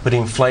long, but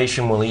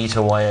inflation will eat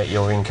away at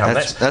your income.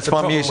 That's the my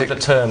problem music. with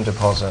the term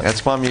deposit.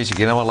 That's my music.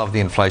 You know, I love the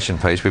inflation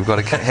piece. We've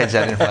got to heads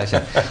out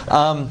inflation.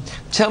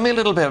 Tell me a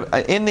little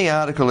bit. In the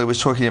article, it was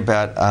talking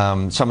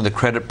about some of the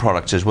credit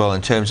products as well,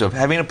 in terms of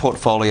having a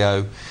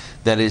portfolio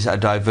that is a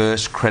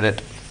diverse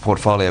credit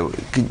portfolio.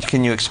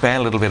 Can you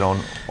expand a little bit on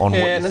what you thought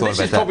about that? This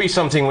is probably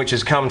something which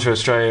has come to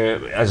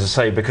Australia, as I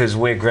say, because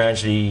we're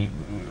gradually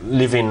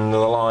living the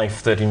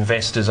life that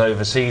investors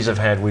overseas have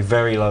had with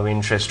very low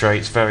interest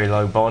rates, very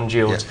low bond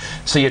yields.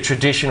 So your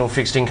traditional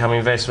fixed income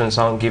investments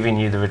aren't giving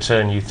you the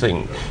return you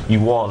think you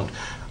want.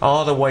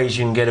 Are there ways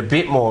you can get a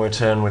bit more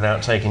return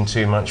without taking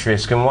too much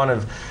risk? And one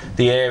of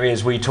the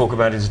areas we talk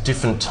about is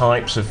different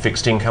types of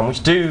fixed income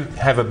which do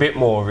have a bit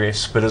more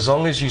risk, but as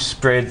long as you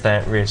spread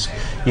that risk,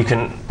 you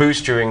can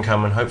boost your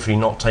income and hopefully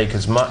not take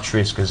as much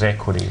risk as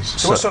equities.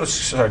 So what sort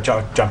of,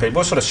 jump in,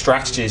 what sort of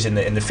strategies in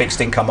the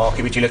fixed income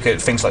market would you look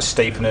at? Things like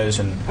steepeners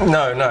and...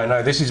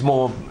 No, this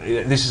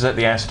is at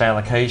the asset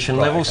allocation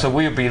level. So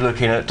we would be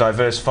looking at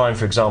diversifying,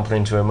 for example,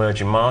 into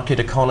emerging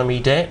market economy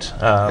debt,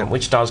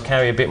 which does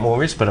carry a bit more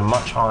risk but a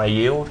much higher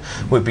yield.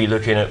 We'd be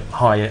looking at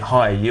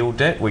higher yield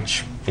debt,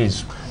 which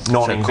is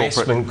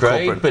non-investment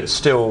grade, but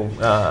still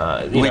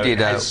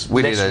has less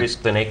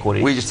risk than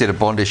equity. We just did a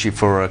bond issue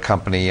for a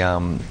company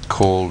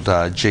called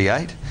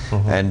G8,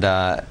 and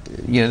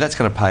that's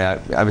going to pay out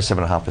over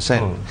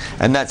 7.5%.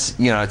 And that's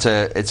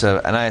it's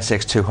an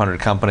ASX 200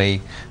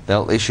 company.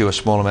 They'll issue a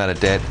small amount of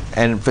debt,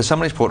 and for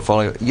somebody's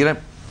portfolio, you don't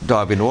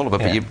dive into all of it,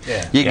 but you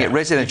can get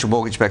residential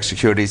mortgage-backed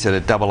securities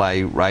that are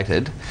AA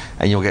rated,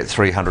 and you'll get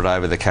 300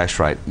 over the cash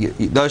rate.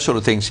 Those sort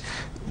of things.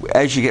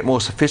 As you get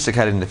more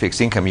sophisticated in the fixed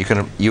income, you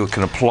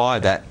can apply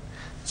that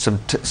some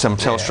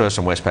Telstra,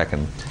 some Westpac,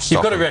 and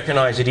you've got to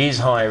recognise it is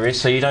high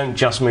risk, so you don't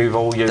just move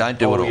all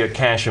your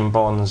cash and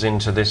bonds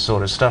into this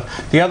sort of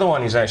stuff. The other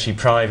one is actually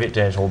private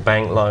debt or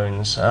bank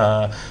loans,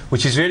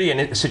 which is really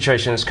a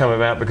situation that's come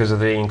about because of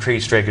the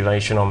increased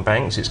regulation on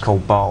banks. It's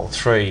called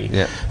Basel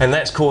III, and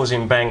that's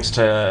causing banks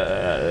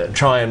to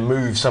try and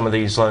move some of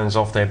these loans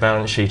off their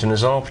balance sheet, and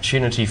there's an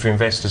opportunity for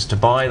investors to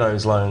buy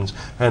those loans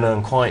and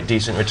earn quite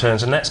decent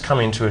returns, and that's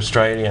coming to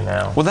Australia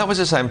now. Well, that was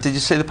the same. Did you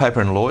see the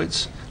paper in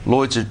Lloyd's?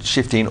 Lloyd's are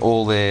shifting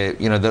all their,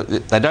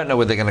 they don't know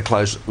whether they're going to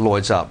close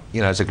Lloyd's up,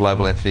 as a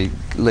global entity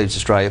leaves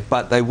Australia,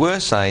 but they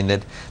were saying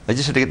that they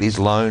just had to get these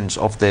loans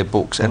off their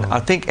books, and I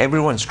think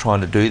everyone's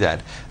trying to do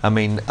that. I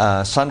mean,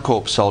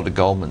 Suncorp sold to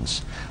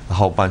Goldman's a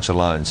whole bunch of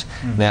loans.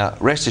 Now,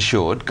 rest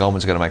assured,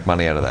 Goldman's going to make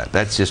money out of that.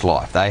 That's just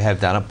life. They have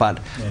done it,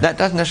 but that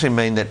doesn't necessarily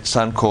mean that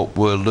Suncorp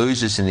were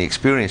losers in the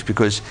experience,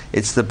 because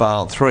it's the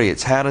Basel III.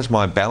 It's how does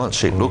my balance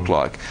sheet look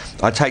like?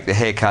 I take the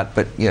haircut,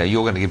 but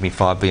you're going to give me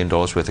 $5 billion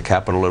worth of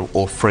capital,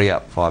 or free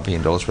up $5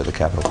 billion worth of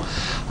capital.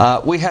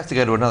 We have to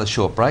go to another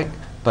short break,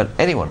 but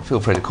anyone, feel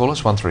free to call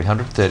us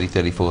 1300 30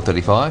 34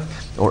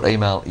 35 or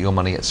email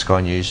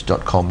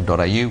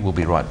yourmoney@skynews.com.au. We'll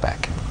be right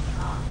back.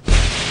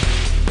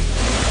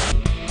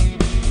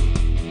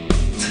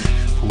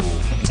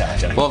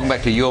 Welcome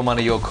back to Your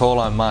Money, Your Call.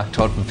 I'm Mark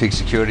Todd from FIIG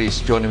Securities.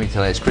 Joining me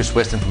today is Chris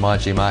Weston from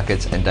IG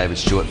Markets and David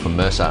Stewart from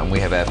Mercer. And we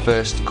have our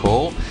first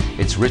call.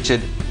 It's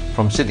Richard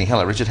from Sydney.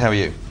 Hello, Richard. How are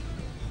you?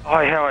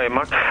 Hi, how are you,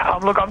 Mark?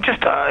 Look, I'm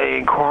just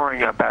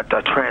inquiring about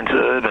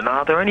Transurban.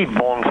 Are there any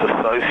bonds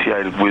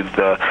associated with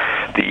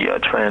the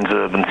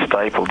Transurban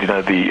staple, you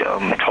know, the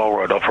toll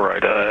road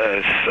operator,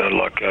 as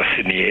like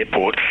Sydney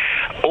Airport.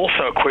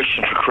 Also a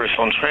question for Chris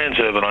on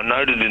Transurban. I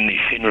noted in the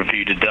Fin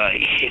review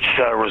today, its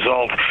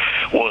result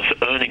was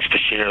earnings per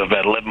share of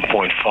about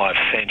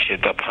 11.5 cents,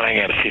 yet they're paying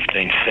out a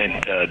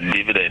 15-cent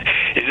dividend.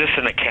 Is this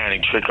an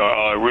accounting trick?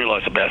 I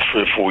realised about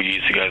 3 or 4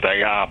 years ago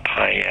they are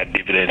paying out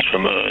dividends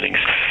from earnings.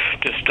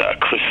 Just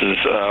Chris's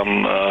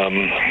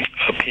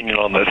opinion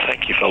on that.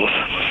 Thank you, fellas.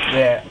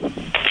 Yeah.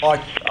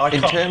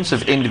 In terms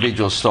of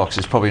individual stocks,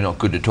 it's probably not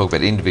good to talk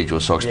about individual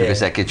stocks because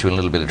that gets you in a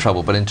little bit of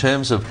trouble. But in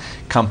terms of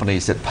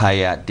companies that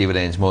pay out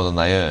dividends more than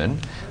they earn,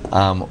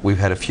 we've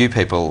had a few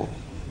people,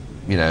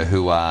 you know,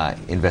 who are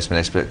investment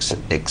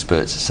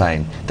experts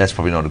saying that's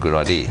probably not a good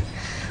idea.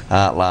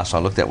 Last I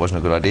looked, that wasn't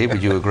a good idea.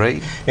 Would you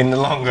agree? In the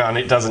long run,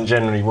 it doesn't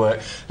generally work.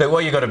 Look,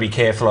 what you've got to be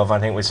careful of, I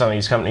think, with some of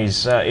these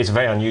companies, it's a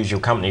very unusual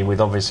company with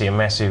obviously a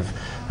massive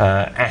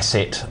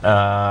asset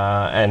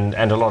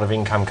and a lot of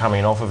income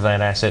coming off of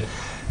that asset.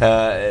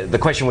 The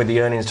question with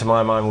the earnings, to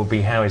my mind, will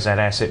be how is that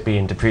asset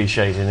being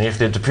depreciated? And if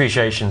the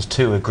depreciation's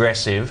too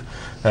aggressive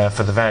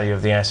for the value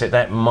of the asset,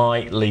 that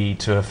might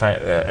lead to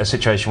a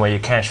situation where your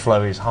cash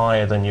flow is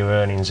higher than your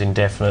earnings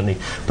indefinitely.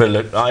 But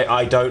look,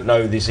 I don't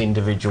know this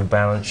individual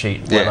balance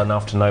sheet well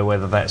enough to know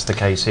whether that's the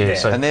case here.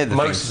 So and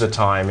most of the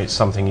time, it's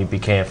something you'd be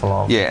careful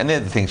of. Yeah, and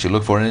they're the things you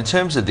look for. And in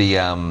terms of the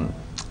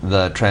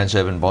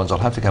Transurban bonds, I'll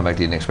have to come back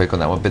to you next week on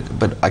that one,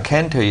 but I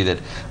can tell you that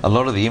a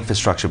lot of the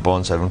infrastructure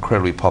bonds are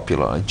incredibly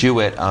popular.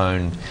 Duet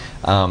owned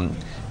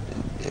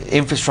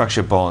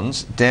infrastructure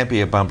bonds.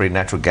 Dampier Bunbury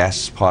natural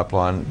gas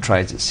pipeline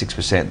trades at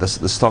 6%.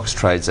 The stocks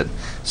trades at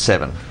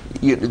 7%.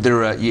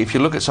 If you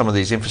look at some of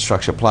these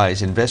infrastructure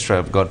plays, Investor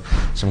have got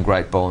some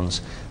great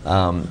bonds.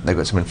 They've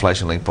got some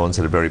inflation-linked bonds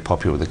that are very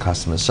popular with the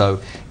customers. So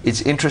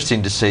it's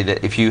interesting to see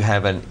that if you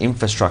have an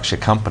infrastructure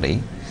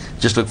company,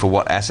 just look for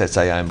what assets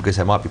they own because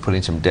they might be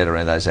putting some debt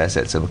around those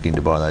assets and looking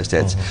to buy those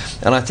debts.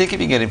 And I think if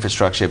you get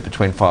infrastructure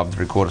between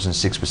 5.75%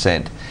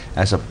 and 6%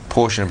 as a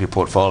portion of your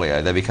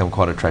portfolio, they become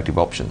quite attractive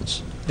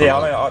options. Yeah,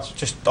 I mean,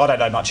 I don't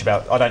know much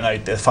about. I don't know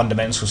the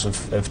fundamentals of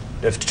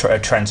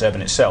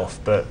Transurban itself,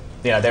 but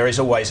you know, there is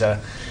always I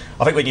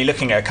think when you're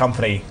looking at a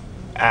company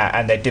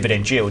and their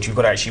dividend yield, you've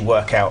got to actually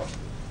work out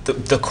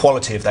the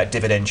quality of that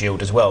dividend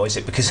yield as well. Is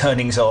it because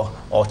earnings are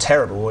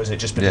terrible, or is it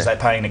just because they're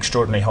paying an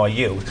extraordinarily high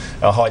yield,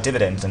 a high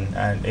dividend?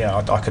 And you know,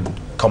 I could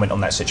comment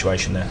on that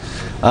situation there.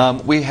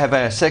 We have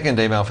our second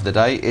email for the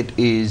day. It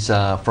is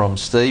from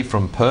Steve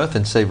from Perth,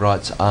 and Steve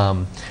writes,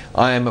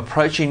 I am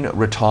approaching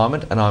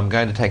retirement and I'm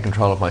going to take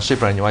control of my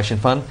superannuation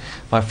fund.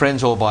 My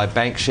friends all buy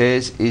bank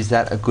shares. Is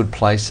that a good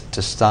place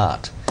to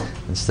start?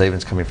 And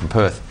Stephen's coming from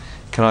Perth.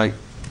 Can I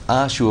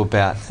ask you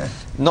about,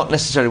 not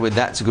necessarily whether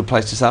that's a good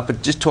place to start,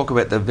 but just talk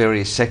about the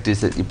various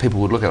sectors that people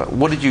would look at.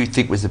 What did you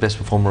think was the best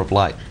performer of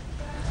late?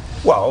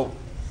 Well,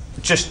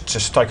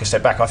 just take a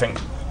step back. I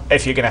think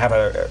if you're going to have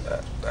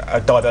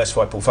a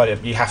diversified portfolio,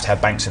 you have to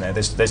have banks in there.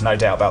 There's no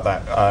doubt about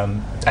that.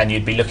 And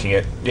you'd be looking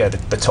at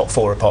the top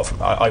four apart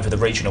from over the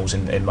regionals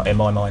in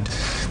my mind.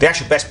 The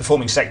actual best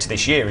performing sector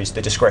this year is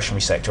the discretionary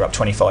sector, up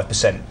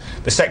 25%.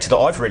 The sector that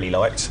I've really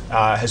liked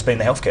has been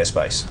the healthcare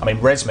space. I mean,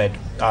 ResMed,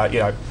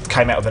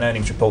 came out of an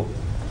earnings report.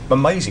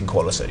 Amazing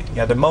quality.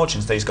 The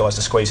margins these guys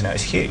are squeezing out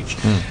is huge.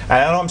 And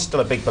I'm still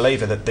a big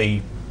believer that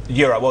the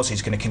Euro Aussie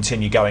is going to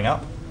continue going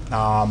up.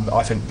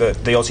 I think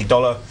that the Aussie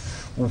dollar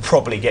will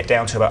probably get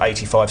down to about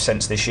 85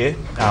 cents this year,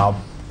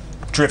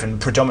 driven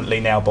predominantly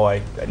now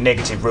by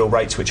negative real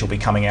rates, which will be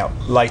coming out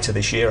later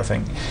this year, I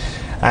think.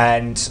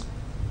 And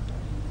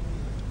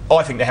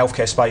I think the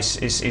healthcare space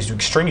is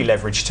extremely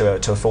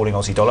leveraged to a falling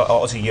Aussie dollar,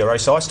 Aussie euro.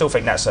 So I still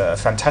think that's a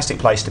fantastic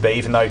place to be,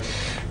 even though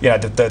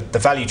the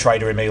value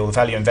trader in me or the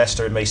value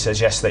investor in me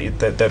says yes, that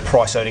the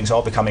price earnings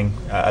are becoming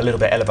a little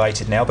bit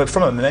elevated now. But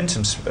from a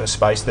momentum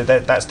space,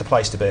 that's the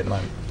place to be at the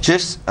moment.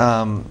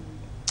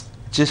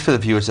 Just for the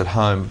viewers at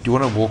home, do you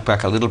want to walk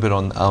back a little bit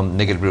on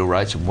negative real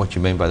rates and what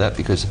you mean by that?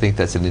 Because I think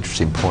that's an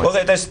interesting point. Well,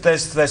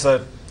 there's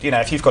a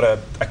if you've got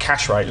a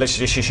cash rate, let's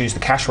just use the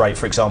cash rate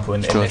for example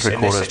in this situation.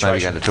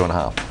 Maybe go to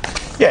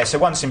 2.5. Yeah, so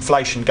once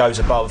inflation goes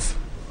above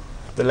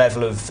the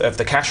level of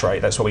the cash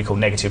rate, that's what we call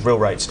negative real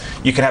rates.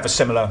 You can have a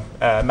similar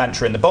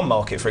mantra in the bond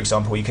market, for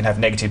example, where you can have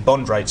negative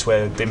bond rates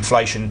where the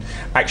inflation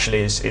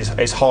actually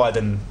is higher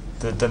than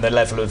the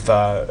level of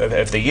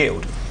the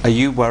yield. Are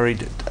you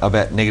worried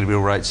about negative real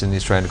rates in the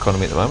Australian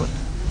economy at the moment?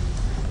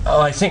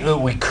 I think that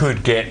we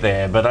could get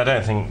there, but I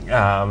don't think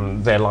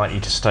they're likely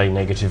to stay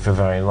negative for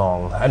very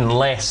long,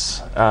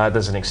 unless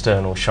there's an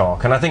external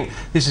shock. And I think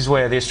this is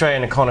where the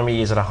Australian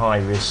economy is at a high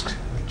risk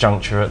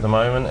juncture at the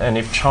moment, and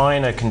if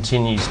China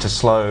continues to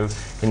slow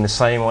in the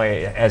same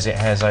way as it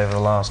has over the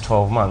last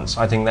 12 months,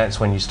 I think that's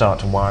when you start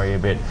to worry a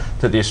bit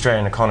that the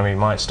Australian economy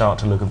might start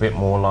to look a bit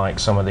more like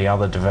some of the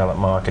other developed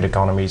market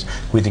economies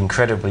with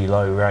incredibly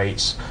low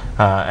rates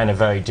and a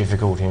very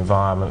difficult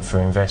environment for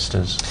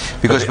investors.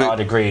 Because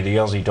I'd agree, the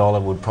Aussie dollar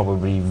would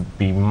probably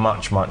be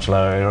much, much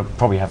lower. It would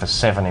probably have a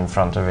 7 in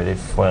front of it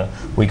if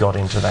we got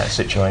into that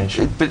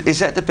situation. But is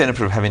that the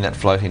benefit of having that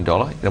floating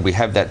dollar? You know, we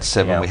have that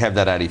 7, we have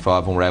that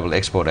 85, and we're able to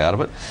export out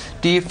of it.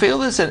 Do you feel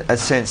there's a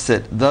sense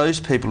that those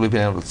people who've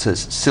been able to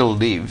still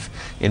live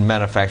in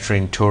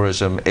manufacturing,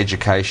 tourism,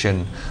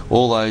 education,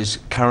 all those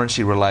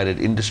currency-related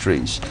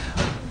industries,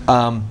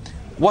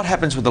 what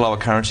happens with the lower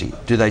currency?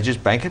 Do they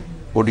just bank it?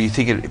 Or do you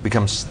think it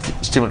becomes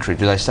stimulatory?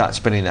 Do they start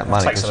spending that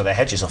money? Take some of their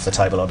hedges off the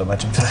table, I'd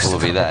imagine. Well, there'll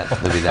be that.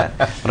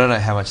 I don't know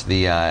how much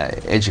the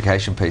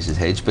education piece is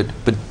hedged, but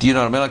do you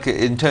know what I mean? Like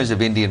in terms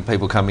of Indian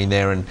people coming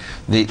there and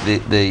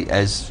the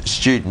as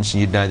students,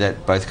 and you'd know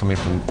that both coming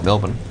from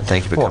Melbourne.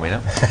 Thank you for coming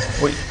up.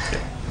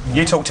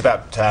 You talked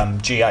about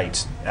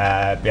G8,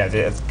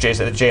 the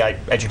G8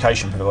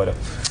 education provider.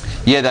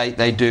 Yeah,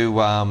 they do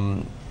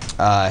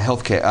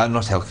healthcare,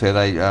 not healthcare.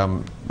 They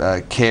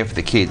care for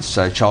the kids,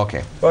 so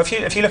childcare. Well, if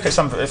you look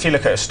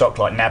at a stock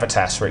like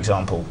Navitas, for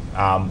example,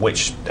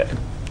 which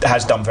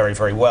has done very,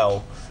 very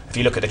well. If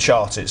you look at the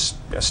chart, it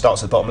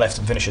starts at the bottom left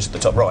and finishes at the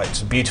top right.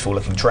 It's a beautiful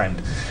looking trend.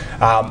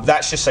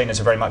 That's just seen as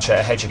very much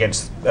a hedge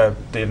against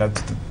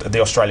the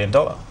Australian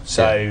dollar.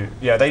 So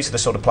these are the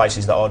sort of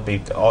places that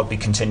I'd be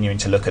continuing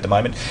to look at the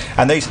moment.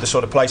 And these are the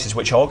sort of places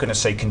which are going to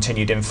see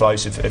continued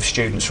inflows of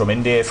students from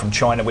India, from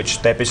China,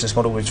 which their business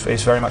model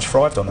is very much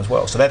thrived on as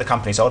well. So they're the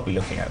companies I'd be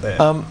looking at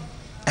there.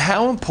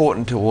 How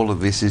important to all of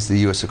this is the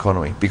US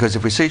economy? Because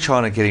if we see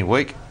China getting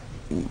weak,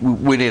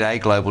 we need a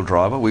global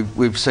driver.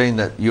 We've seen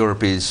that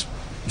Europe is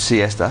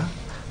siesta.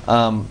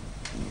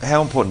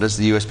 How important does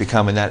the US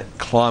become in that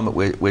climate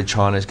where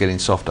China is getting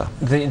softer?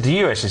 The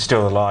US is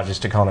still the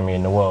largest economy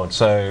in the world,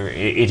 so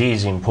it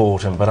is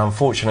important, but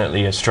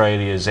unfortunately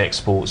Australia's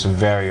exports are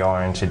very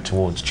oriented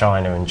towards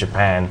China and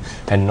Japan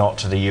and not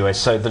to the US,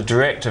 so the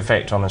direct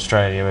effect on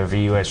Australia of a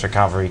US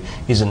recovery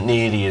isn't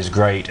nearly as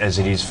great as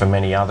it is for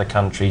many other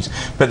countries,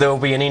 but there will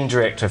be an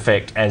indirect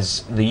effect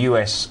as the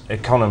US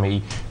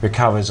economy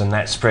recovers and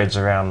that spreads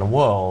around the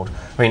world.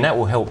 I mean, that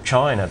will help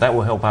China, that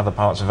will help other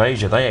parts of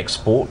Asia. They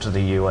export to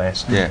the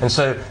US. Yeah. And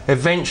so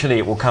eventually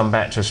it will come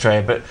back to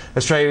Australia, but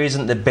Australia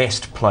isn't the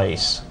best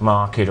place,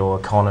 market or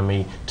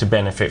economy, to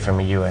benefit from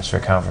a US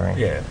recovery.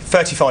 Yeah,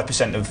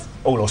 35% of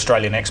all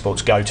Australian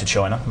exports go to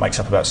China, makes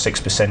up about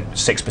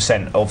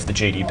 6% of the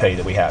GDP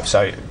that we have.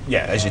 So,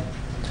 yeah, as you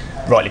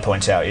rightly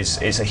point out,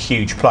 is a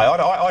huge play.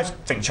 I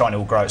think China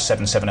will grow at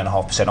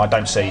 7.5%. I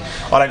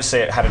don't see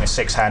it having a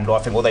 6 handle. I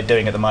think what they're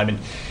doing at the moment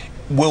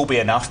will be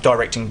enough,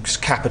 directing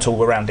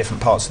capital around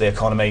different parts of the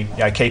economy,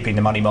 keeping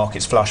the money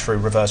markets flush through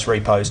reverse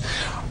repos.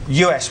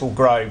 US will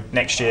grow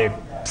next year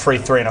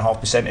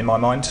 3.5% in my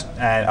mind,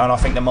 and I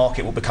think the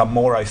market will become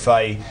more au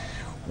fait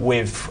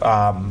with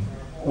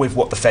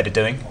what the Fed are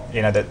doing,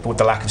 with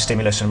the lack of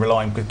stimulus and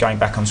going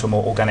back onto a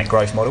more organic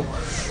growth model.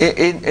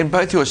 In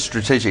both your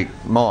strategic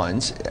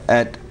minds,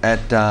 at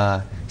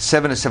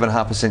 7 to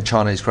 7.5%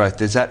 Chinese growth,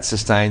 does that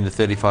sustain the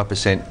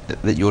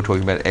 35% that you're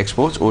talking about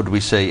exports, or do we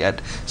see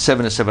at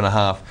 7 to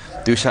 7.5,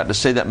 do we start to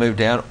see that move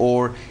down,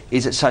 or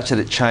is it such that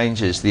it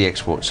changes the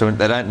exports? So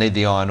they don't need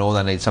the iron ore,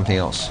 they need something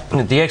else?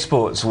 The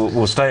exports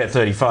will stay at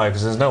 35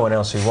 because there's no one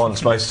else who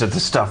wants most of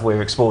the stuff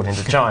we're exporting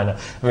to China.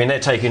 I mean, they're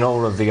taking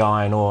all of the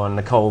iron ore and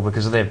the coal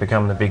because they've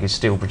become the biggest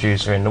steel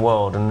producer in the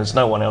world, and there's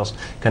no one else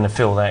going to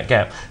fill that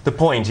gap. The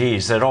point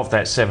is that of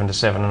that 7 to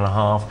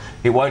 7.5,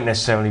 it won't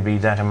necessarily be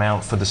that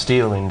amount for the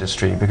steel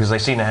industry because they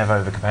seem to have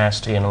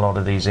overcapacity in a lot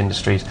of these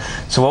industries.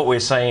 So what we're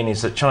saying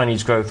is that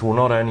Chinese growth will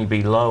not only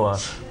be lower,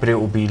 but it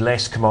will be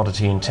less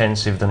commodity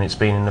intensive than it's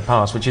been in the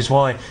past, which is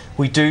why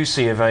we do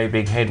see a very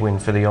big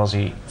headwind for the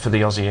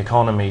Aussie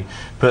economy.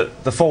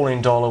 But the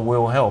falling dollar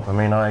will help. I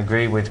mean, I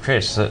agree with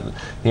Chris that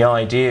the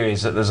idea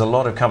is that there's a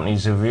lot of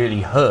companies who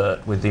really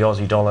hurt with the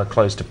Aussie dollar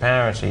close to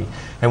parity,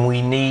 and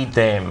we need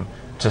them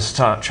to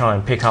try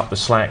and pick up the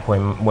slack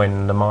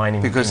when the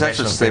mining. Because that's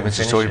what Stephen's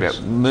just talking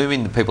about,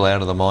 moving the people out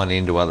of the mining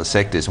into other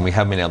sectors, and we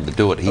haven't been able to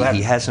do it.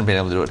 He hasn't been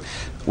able to do it.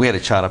 We had a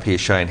chart up here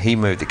showing he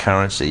moved the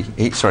currency.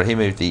 He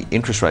moved the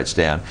interest rates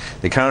down.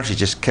 The currency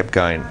just kept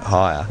going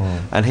higher,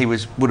 and he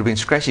would have been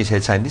scratching his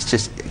head saying, "This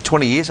just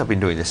 20 years I've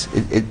been doing this.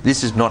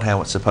 This is not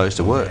how it's supposed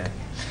to work." Yeah.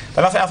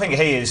 And I think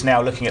he is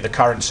now looking at the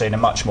currency in a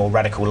much more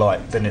radical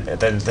light than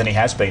he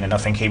has been, and I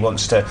think he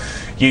wants to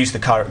use the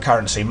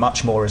currency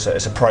much more as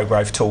a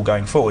pro-growth tool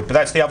going forward. But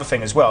that's the other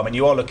thing as well. I mean,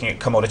 you are looking at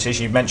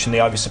commodities. You mentioned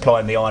the oversupply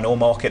in the iron ore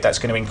market. That's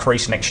going to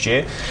increase next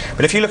year.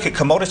 But if you look at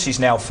commodities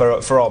now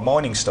for our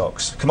mining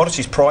stocks,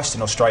 commodities priced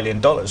in Australian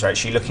dollars are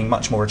actually looking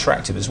much more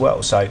attractive as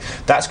well. So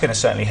that's going to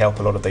certainly help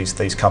a lot of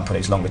these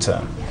companies longer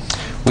term.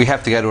 We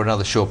have to go to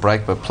another short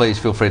break, but please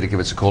feel free to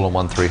give us a call on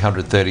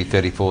 1300 30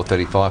 34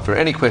 35 for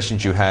any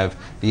questions you have.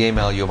 The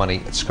email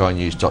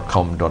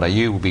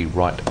yourmoney@skynews.com.au. We'll be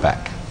right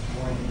back.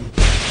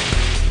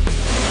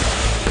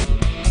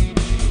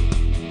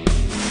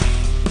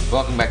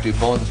 Welcome back to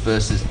Bonds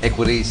versus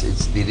Equities.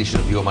 It's the edition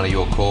of Your Money,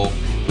 Your Call.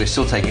 We're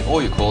still taking all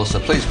your calls,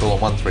 so please call on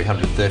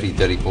 1300 30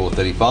 34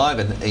 35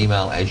 and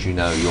email, as you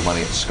know,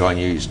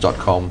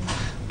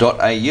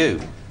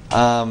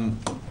 yourmoney@skynews.com.au.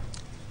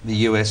 The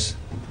US,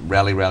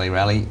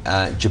 rally.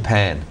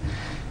 Japan.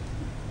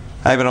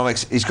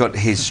 Abenomics, he's got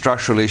his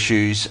structural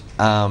issues.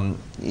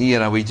 You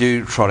know, we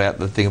do trot out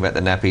the thing about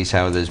the nappies,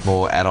 how there's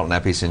more adult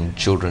nappies than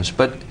children's.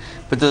 But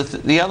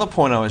the other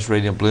point I was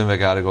reading a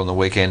Bloomberg article on the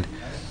weekend,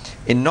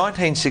 in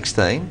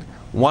 1916,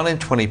 1 in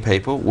 20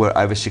 people were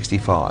over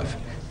 65.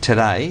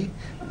 Today,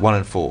 1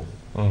 in 4.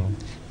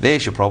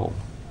 There's your problem.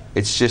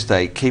 It's just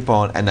they keep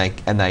on and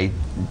they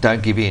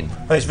don't give in.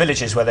 Well, there's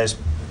villages where there's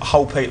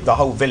the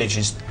whole village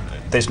is,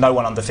 there's no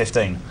one under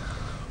 15.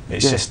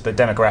 It's just the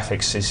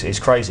demographics is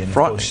crazy. And of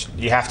course,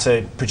 you have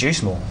to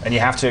produce more and you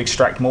have to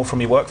extract more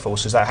from your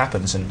workforce as that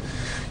happens. And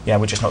yeah,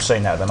 we're just not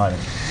seeing that at the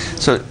moment.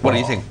 So what do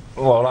you think?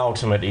 Well,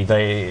 ultimately,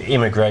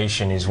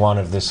 immigration is one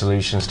of the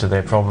solutions to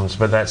their problems,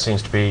 but that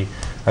seems to be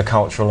a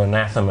cultural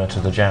anathema to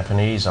the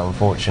Japanese,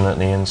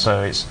 unfortunately, and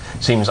so it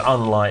seems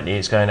unlikely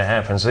it's going to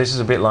happen. So this is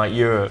a bit like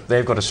Europe.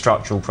 They've got a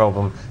structural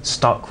problem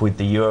stuck with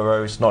the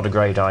euro. It's not a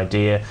great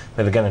idea,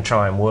 but they're going to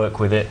try and work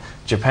with it.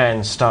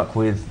 Japan's stuck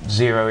with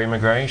zero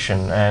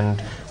immigration,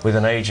 and with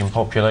an ageing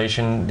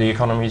population, the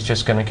economy is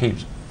just going to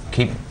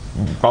keep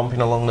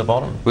bumping along the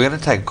bottom. We're going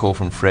to take a call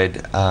from Fred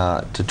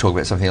to talk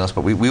about something else,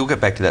 but we'll get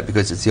back to that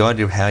because it's the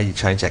idea of how you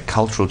change that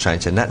cultural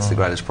change, and that's the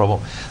greatest problem.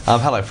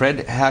 Hello,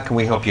 Fred. How can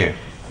we help you?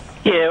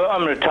 Yeah,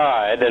 I'm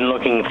retired and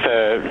looking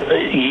for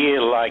a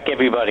year like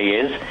everybody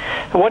is.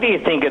 What do you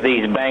think of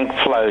these bank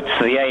floats?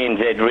 The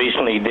ANZ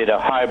recently did a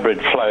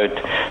hybrid float,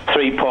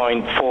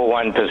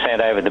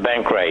 3.41% over the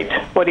bank rate.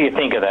 What do you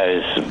think of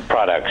those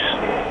products?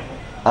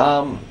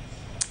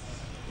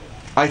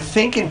 I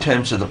think in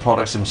terms of the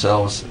products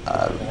themselves,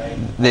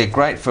 they're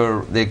great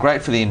for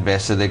the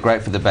investor. They're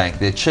great for the bank.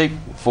 They're cheap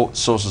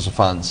sources of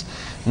funds.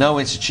 No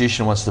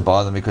institution wants to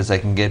buy them because they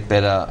can get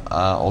better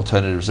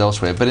alternatives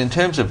elsewhere. But in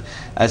terms of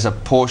as a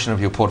portion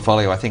of your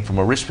portfolio, I think from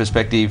a risk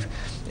perspective,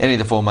 any of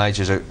the 4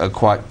 majors are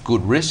quite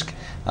good risk.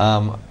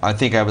 I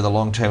think over the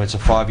long term, it's a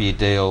 5-year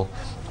deal.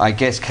 I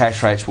guess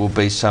cash rates will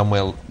be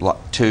somewhere like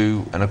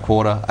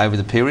 2.25% over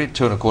the period,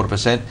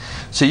 2.25%.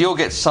 So you'll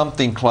get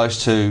something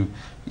close to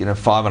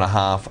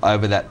 5.5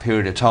 over that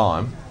period of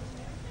time.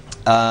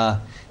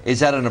 Is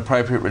that an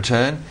appropriate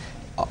return?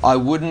 I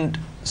wouldn't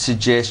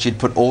suggest you'd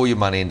put all your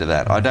money into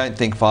that. I don't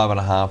think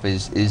 5.5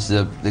 is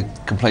the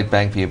complete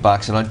bang for your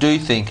bucks, and I do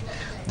think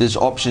there's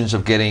options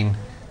of getting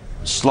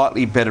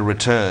slightly better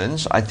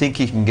returns. I think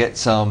you can get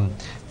some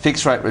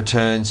fixed rate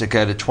returns that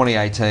go to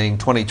 2018,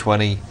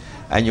 2020,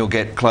 and you'll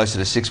get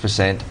closer to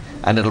 6%,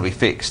 and it'll be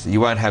fixed.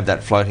 You won't have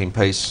that floating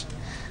piece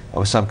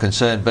of some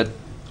concern, but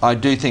I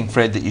do think,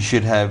 Fred, that you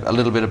should have a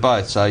little bit of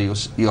both. So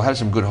you'll have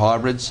some good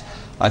hybrids.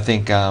 I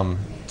think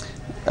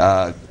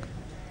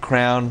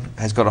Crown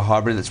has got a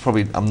hybrid that's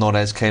probably, I'm not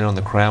as keen on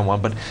the Crown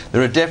one, but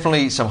there are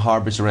definitely some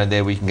hybrids around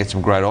there where you can get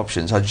some great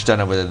options. I just don't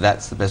know whether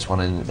that's the best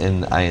one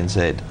in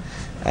ANZ.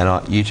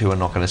 And you two are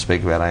not going to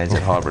speak about ANZ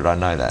hybrid, I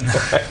know that.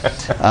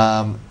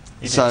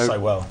 You did so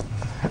well.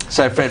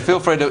 So Fred,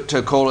 feel free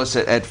to call us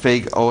at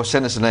FIIG or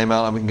send us an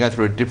email and we can go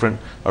through a different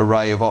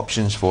array of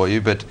options for you,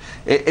 but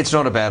it's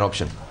not a bad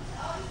option.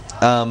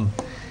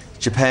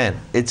 Japan,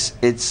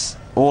 it's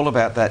all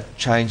about that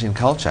change in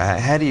culture.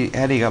 How do you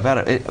go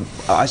about it?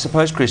 I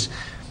suppose, Chris,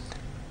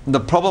 the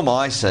problem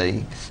I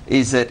see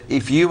is that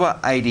if you are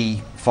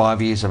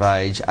 85 years of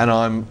age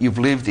and you've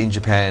lived in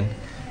Japan,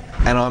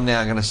 and I'm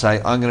now going to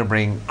say I'm going to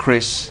bring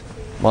Chris,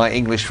 my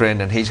English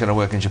friend, and he's going to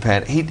work in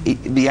Japan.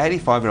 The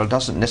 85-year-old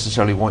doesn't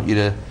necessarily want you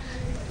to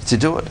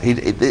do it.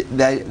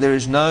 There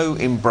is no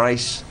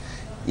embrace.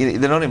 They're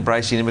not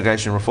embracing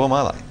immigration reform,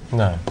 are they?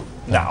 No.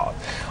 No,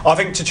 I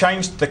think to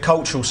change the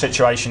cultural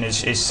situation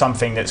is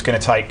something that's going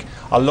to take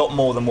a lot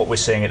more than what we're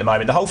seeing at the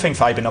moment. The whole thing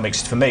for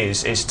Abenomics, for me,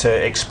 is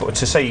to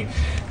see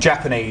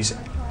Japanese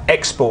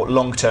export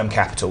long-term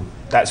capital.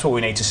 That's what we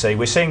need to see.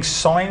 We're seeing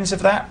signs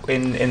of that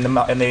in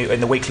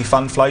the weekly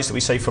fund flows that we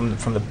see from the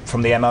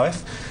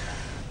MOF,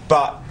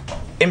 but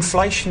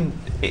inflation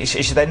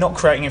they're not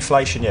creating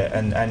inflation yet,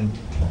 and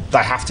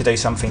they have to do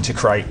something to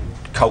create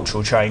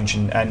cultural change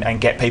and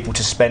get people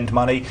to spend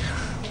money.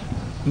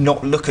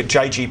 Not look at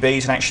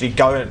JGBs and actually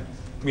go at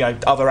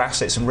other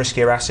assets and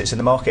riskier assets in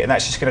the market, and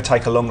that's just going to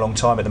take a long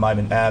time at the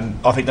moment.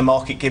 I think the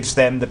market gives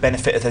them the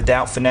benefit of the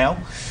doubt for now,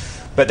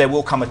 but there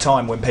will come a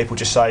time when people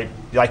just say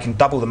they can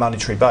double the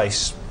monetary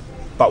base,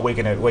 but we're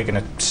going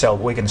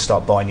to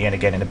start buying yen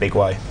again in a big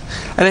way.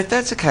 And if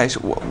that's the case,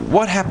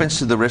 what happens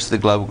to the rest of the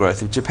global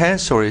growth? If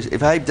Japan's story is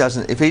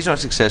if he's not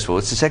successful,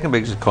 it's the second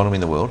biggest economy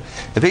in the world.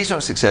 If he's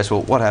not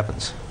successful, what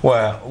happens?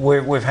 Well,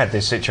 we've had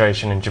this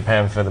situation in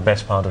Japan for the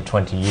best part of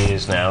 20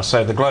 years now,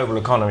 so the global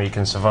economy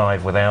can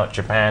survive without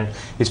Japan.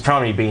 It's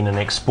primarily been an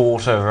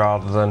exporter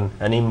rather than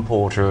an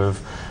importer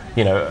of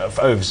you know,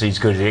 overseas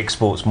goods. It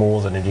exports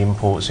more than it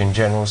imports in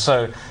general.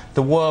 So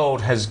the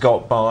world has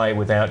got by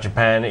without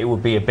Japan. It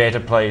would be a better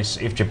place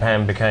if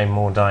Japan became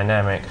more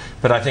dynamic.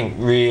 But I think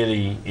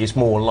really it's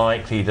more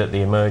likely that the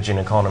emerging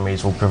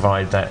economies will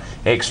provide that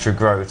extra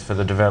growth for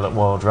the developed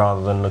world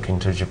rather than looking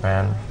to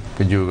Japan.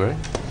 Would you agree?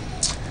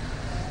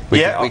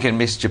 We can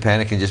miss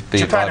Japan. It can just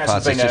be a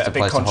bypass. It's just a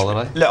place of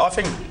holiday. Look, I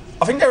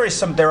think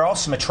there are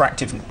some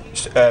attractive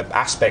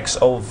aspects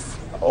of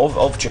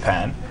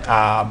Japan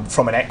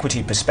from an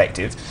equity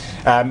perspective,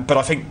 but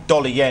I think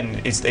dollar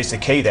yen is the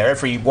key there.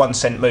 Every 1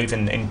 cent move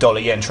in dollar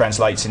yen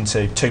translates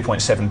into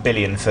 2.7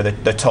 billion for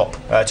the top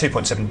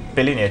 2.7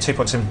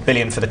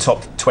 billion for the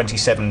top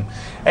 27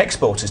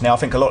 exporters. Now I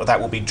think a lot of that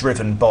will be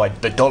driven by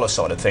the dollar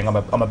side of thing.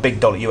 I'm a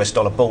big US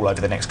dollar bull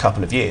over the next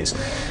couple of years,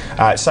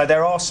 so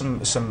there are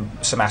some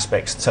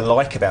aspects to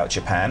like about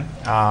Japan,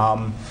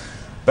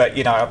 but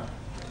you know,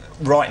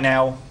 right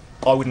now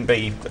I wouldn't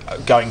be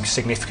going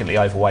significantly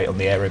overweight on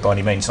the area by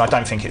any means, and I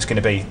don't think it's going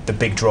to be the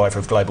big driver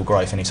of global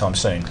growth anytime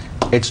soon.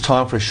 It's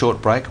time for a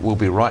short break. We'll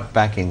be right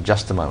back in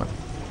just a moment.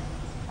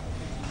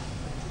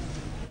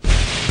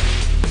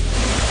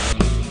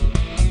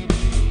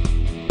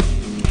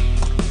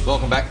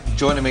 Welcome back.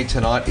 Joining me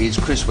tonight is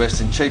Chris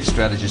Weston, Chief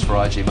Strategist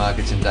for IG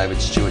Markets, and David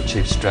Stewart,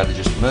 Chief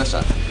Strategist for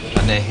Mercer.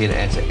 And they're here to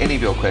answer any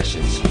of your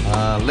questions.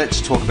 Let's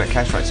talk about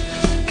cash rates.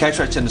 Cash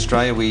rates in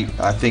Australia,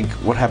 I think,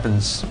 what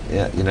happens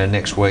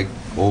next week,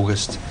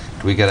 August,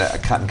 do we get a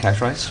cut in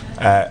cash rates?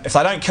 If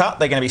they don't cut,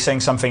 they're going to be seeing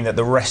something that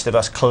the rest of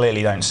us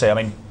clearly don't see. I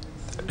mean,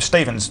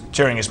 Stevens,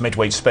 during his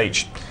midweek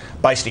speech,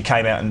 basically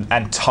came out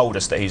and told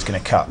us that he's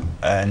going to cut.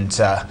 And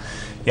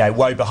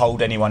woe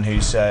behold anyone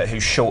who's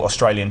short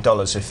Australian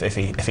dollars if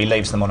he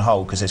leaves them on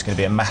hold, because there's going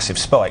to be a massive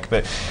spike.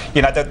 But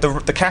you know,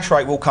 the cash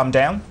rate will come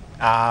down,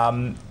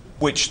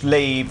 which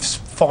leaves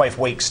 5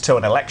 weeks till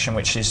an election,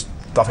 which is,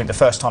 I think, the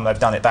first time they've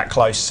done it that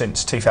close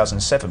since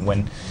 2007,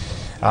 when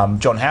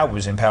John Howard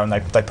was in power, and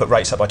they put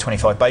rates up by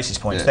 25 basis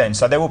points then.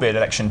 So there will be an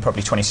election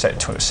probably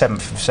 27th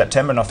of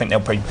September, and I think they'll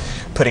be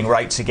putting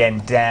rates again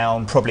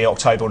down probably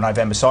October or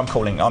November. So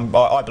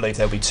I believe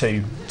there'll be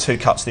two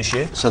cuts this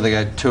year. So they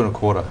go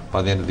 2.25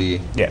 by the end of the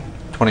year? Yeah.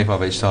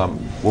 25 each time.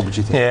 What would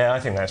you think? Yeah, I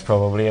think that's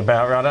probably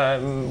about right.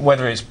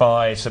 Whether it's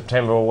by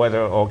September or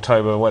whether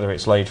October, whether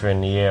it's later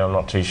in the year, I'm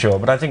not too sure.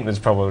 But I think there's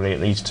probably at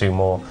least 2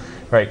 more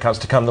rate cuts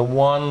to come. The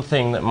one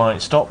thing that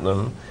might stop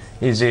them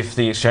is if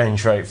the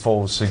exchange rate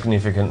falls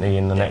significantly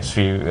in the next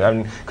few.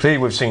 And clearly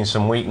we've seen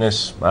some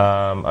weakness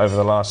over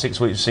the last 6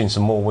 weeks. We've seen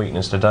some more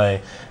weakness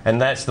today,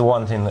 and that's the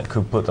one thing that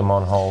could put them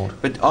on hold.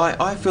 But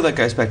I feel that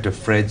goes back to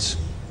Fred's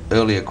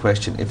earlier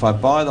question. If I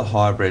buy the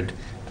hybrid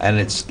and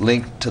it's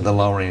linked to the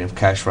lowering of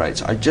cash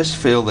rates, I just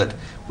feel that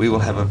we will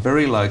have a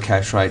very low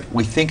cash rate.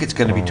 We think it's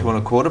going to be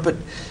 2.25, but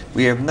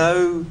we have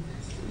no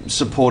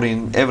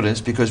supporting evidence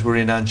because we're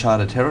in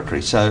uncharted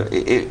territory. So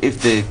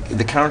if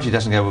the currency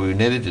doesn't go where we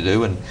needed to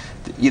do, and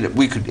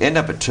we could end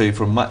up at 2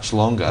 for much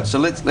longer. So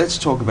let's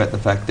talk about the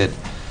fact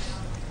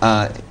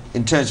that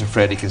in terms of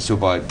Fred, he can still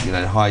buy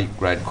high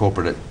grade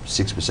corporate at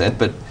 6%,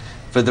 but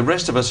for the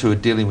rest of us who are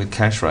dealing with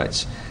cash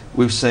rates,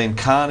 we've seen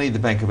Carney, the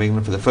Bank of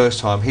England, for the first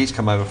time. He's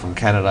come over from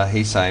Canada.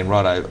 He's saying,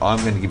 righto, I'm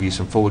going to give you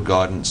some forward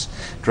guidance.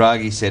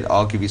 Draghi said,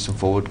 I'll give you some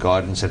forward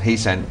guidance, and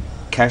he's saying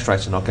cash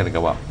rates are not going to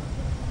go up.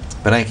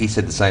 Bernanke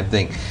said the same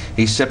thing.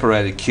 He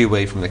separated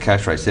QE from the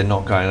cash rates. They're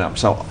not going up.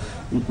 So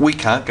we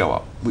can't go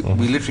up. We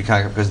literally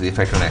can't go up because of the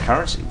effect on our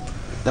currency.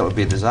 That would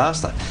be a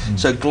disaster.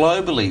 So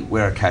globally,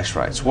 where are cash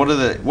rates? When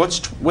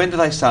do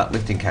they start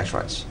lifting cash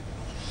rates?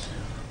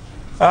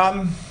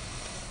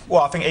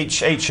 Well, I think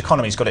each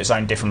economy's got its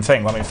own different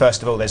thing. I mean,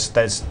 first of all,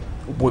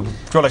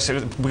 we've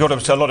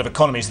got a lot of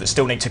economies that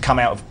still need to come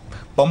out of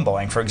bond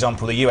buying. For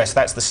example, the US,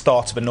 that's the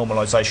start of a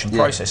normalisation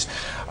process.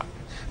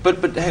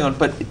 But hang on,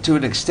 but to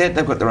an extent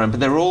they've got their own, but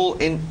they're all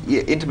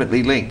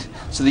intimately linked.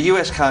 So the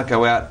US can't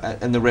go out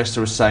and the rest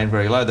are staying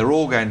very low. They're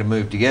all going to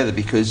move together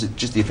because it's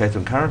just the effect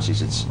on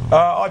currencies.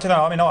 I don't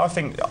know. I mean, I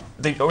think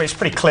it's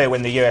pretty clear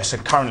when the US are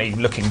currently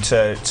looking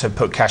to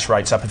put cash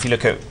rates up. If you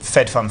look at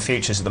Fed fund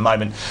futures at the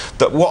moment,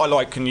 that what I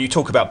like, and you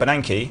talk about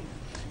Bernanke,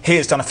 he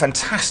has done a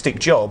fantastic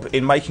job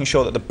in making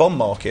sure that the bond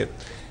market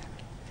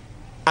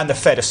and the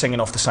Fed are singing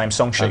off the same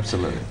song sheet.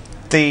 Absolutely.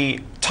 The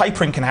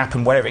tapering can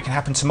happen wherever. It can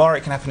happen tomorrow,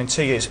 it can happen in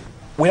 2 years.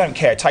 We don't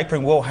care.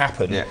 Tapering will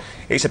happen. Yeah.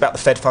 It's about the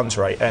Fed funds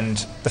rate. And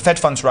the Fed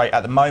funds rate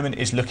at the moment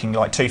is looking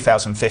like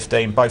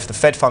 2015. Both the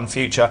Fed fund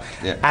future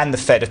and the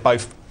Fed are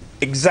both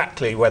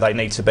exactly where they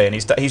need to be. And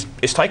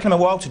it's taken him a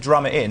while to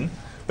drum it in,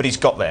 but he's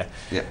got there.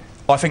 Yeah.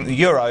 I think the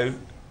euro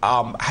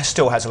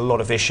still has a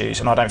lot of issues,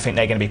 and I don't think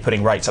they're going to be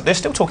putting rates up. They're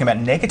still talking about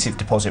negative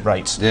deposit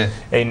rates. Yeah.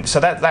 So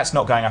that's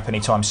not going up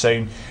anytime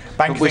soon.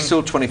 But we're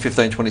still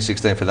 2015,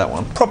 2016 for that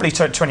one. Probably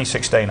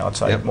 2016, I'd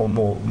say. Yep.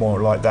 More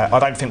like that. I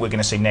don't think we're going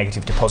to see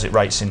negative deposit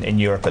rates in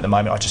Europe at the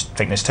moment. I just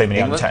think there's too many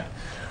untapped.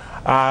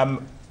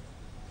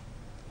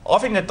 I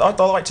think that I'd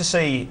like to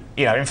see,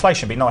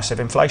 inflation. It'd be nice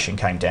if inflation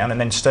came down, and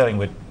then sterling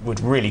would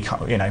really,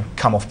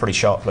 come off pretty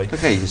sharply.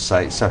 Look how you just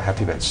say so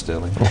happy about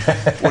sterling.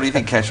 What do you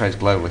think cash rates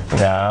globally?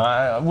 No,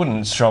 I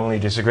wouldn't strongly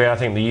disagree. I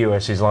think the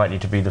US is likely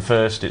to be the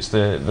first. It's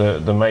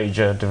the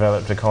major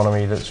developed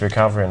economy that's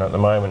recovering at the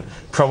moment.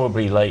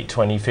 Probably late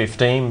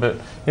 2015, but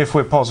if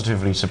we're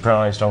positively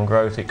surprised on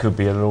growth, it could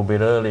be a little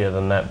bit earlier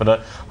than that.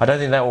 But I don't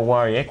think that will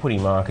worry equity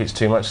markets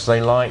too much, because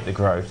they like the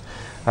growth.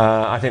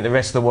 I think the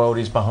rest of the world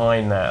is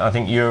behind that. I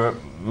think Europe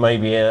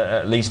maybe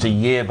at least a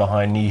year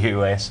behind the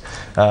US,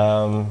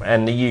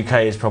 and the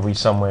UK is probably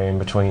somewhere in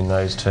between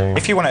those two.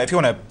 If you want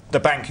to, the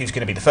bank who's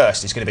going to be the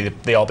first is going to be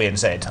the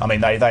RBNZ. I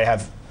mean, they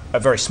have a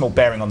very small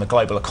bearing on the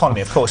global economy,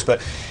 of course, but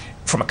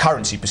from a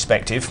currency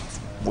perspective,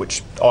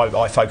 which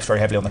I focus very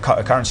heavily on the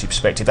currency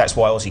perspective. That's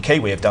why Aussie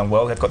Kiwi have done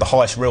well. They've got the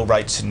highest real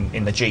rates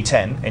in the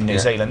G10 in New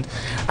Zealand,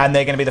 and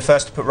they're going to be the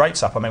first to put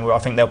rates up. I mean, I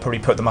think they'll probably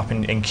put them up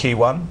in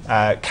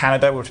Q1.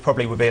 Canada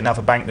would be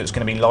another bank that's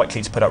going to be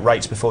likely to put up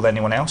rates before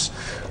anyone else.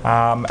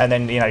 And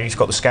then you've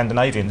got the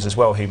Scandinavians as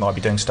well, who might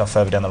be doing stuff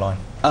further down the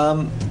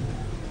line.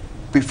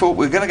 Before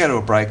we're going to go to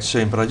a break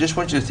soon, but I just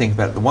want you to think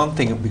about it. The one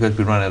thing, because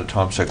we run out of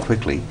time so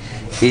quickly,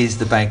 is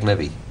the bank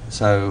levy.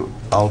 So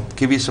I'll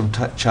give you some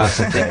chance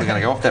to think. We're going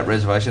to go off that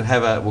reservation.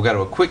 We'll go to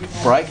a quick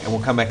break, and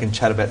we'll come back and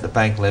chat about the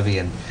bank levy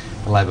and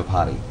the Labor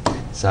Party.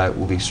 So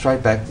we'll be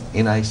straight back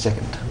in a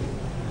second.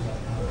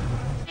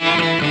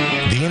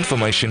 The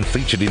information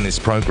featured in this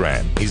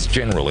program is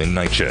general in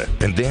nature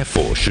and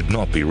therefore should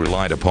not be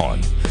relied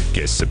upon.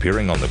 Guests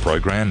appearing on the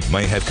program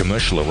may have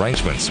commercial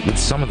arrangements with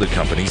some of the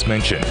companies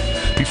mentioned.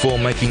 Before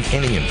making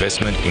any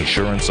investment,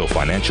 insurance or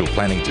financial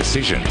planning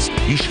decisions,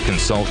 you should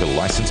consult a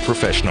licensed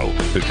professional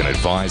who can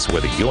advise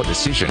whether your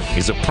decision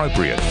is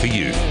appropriate for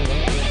you.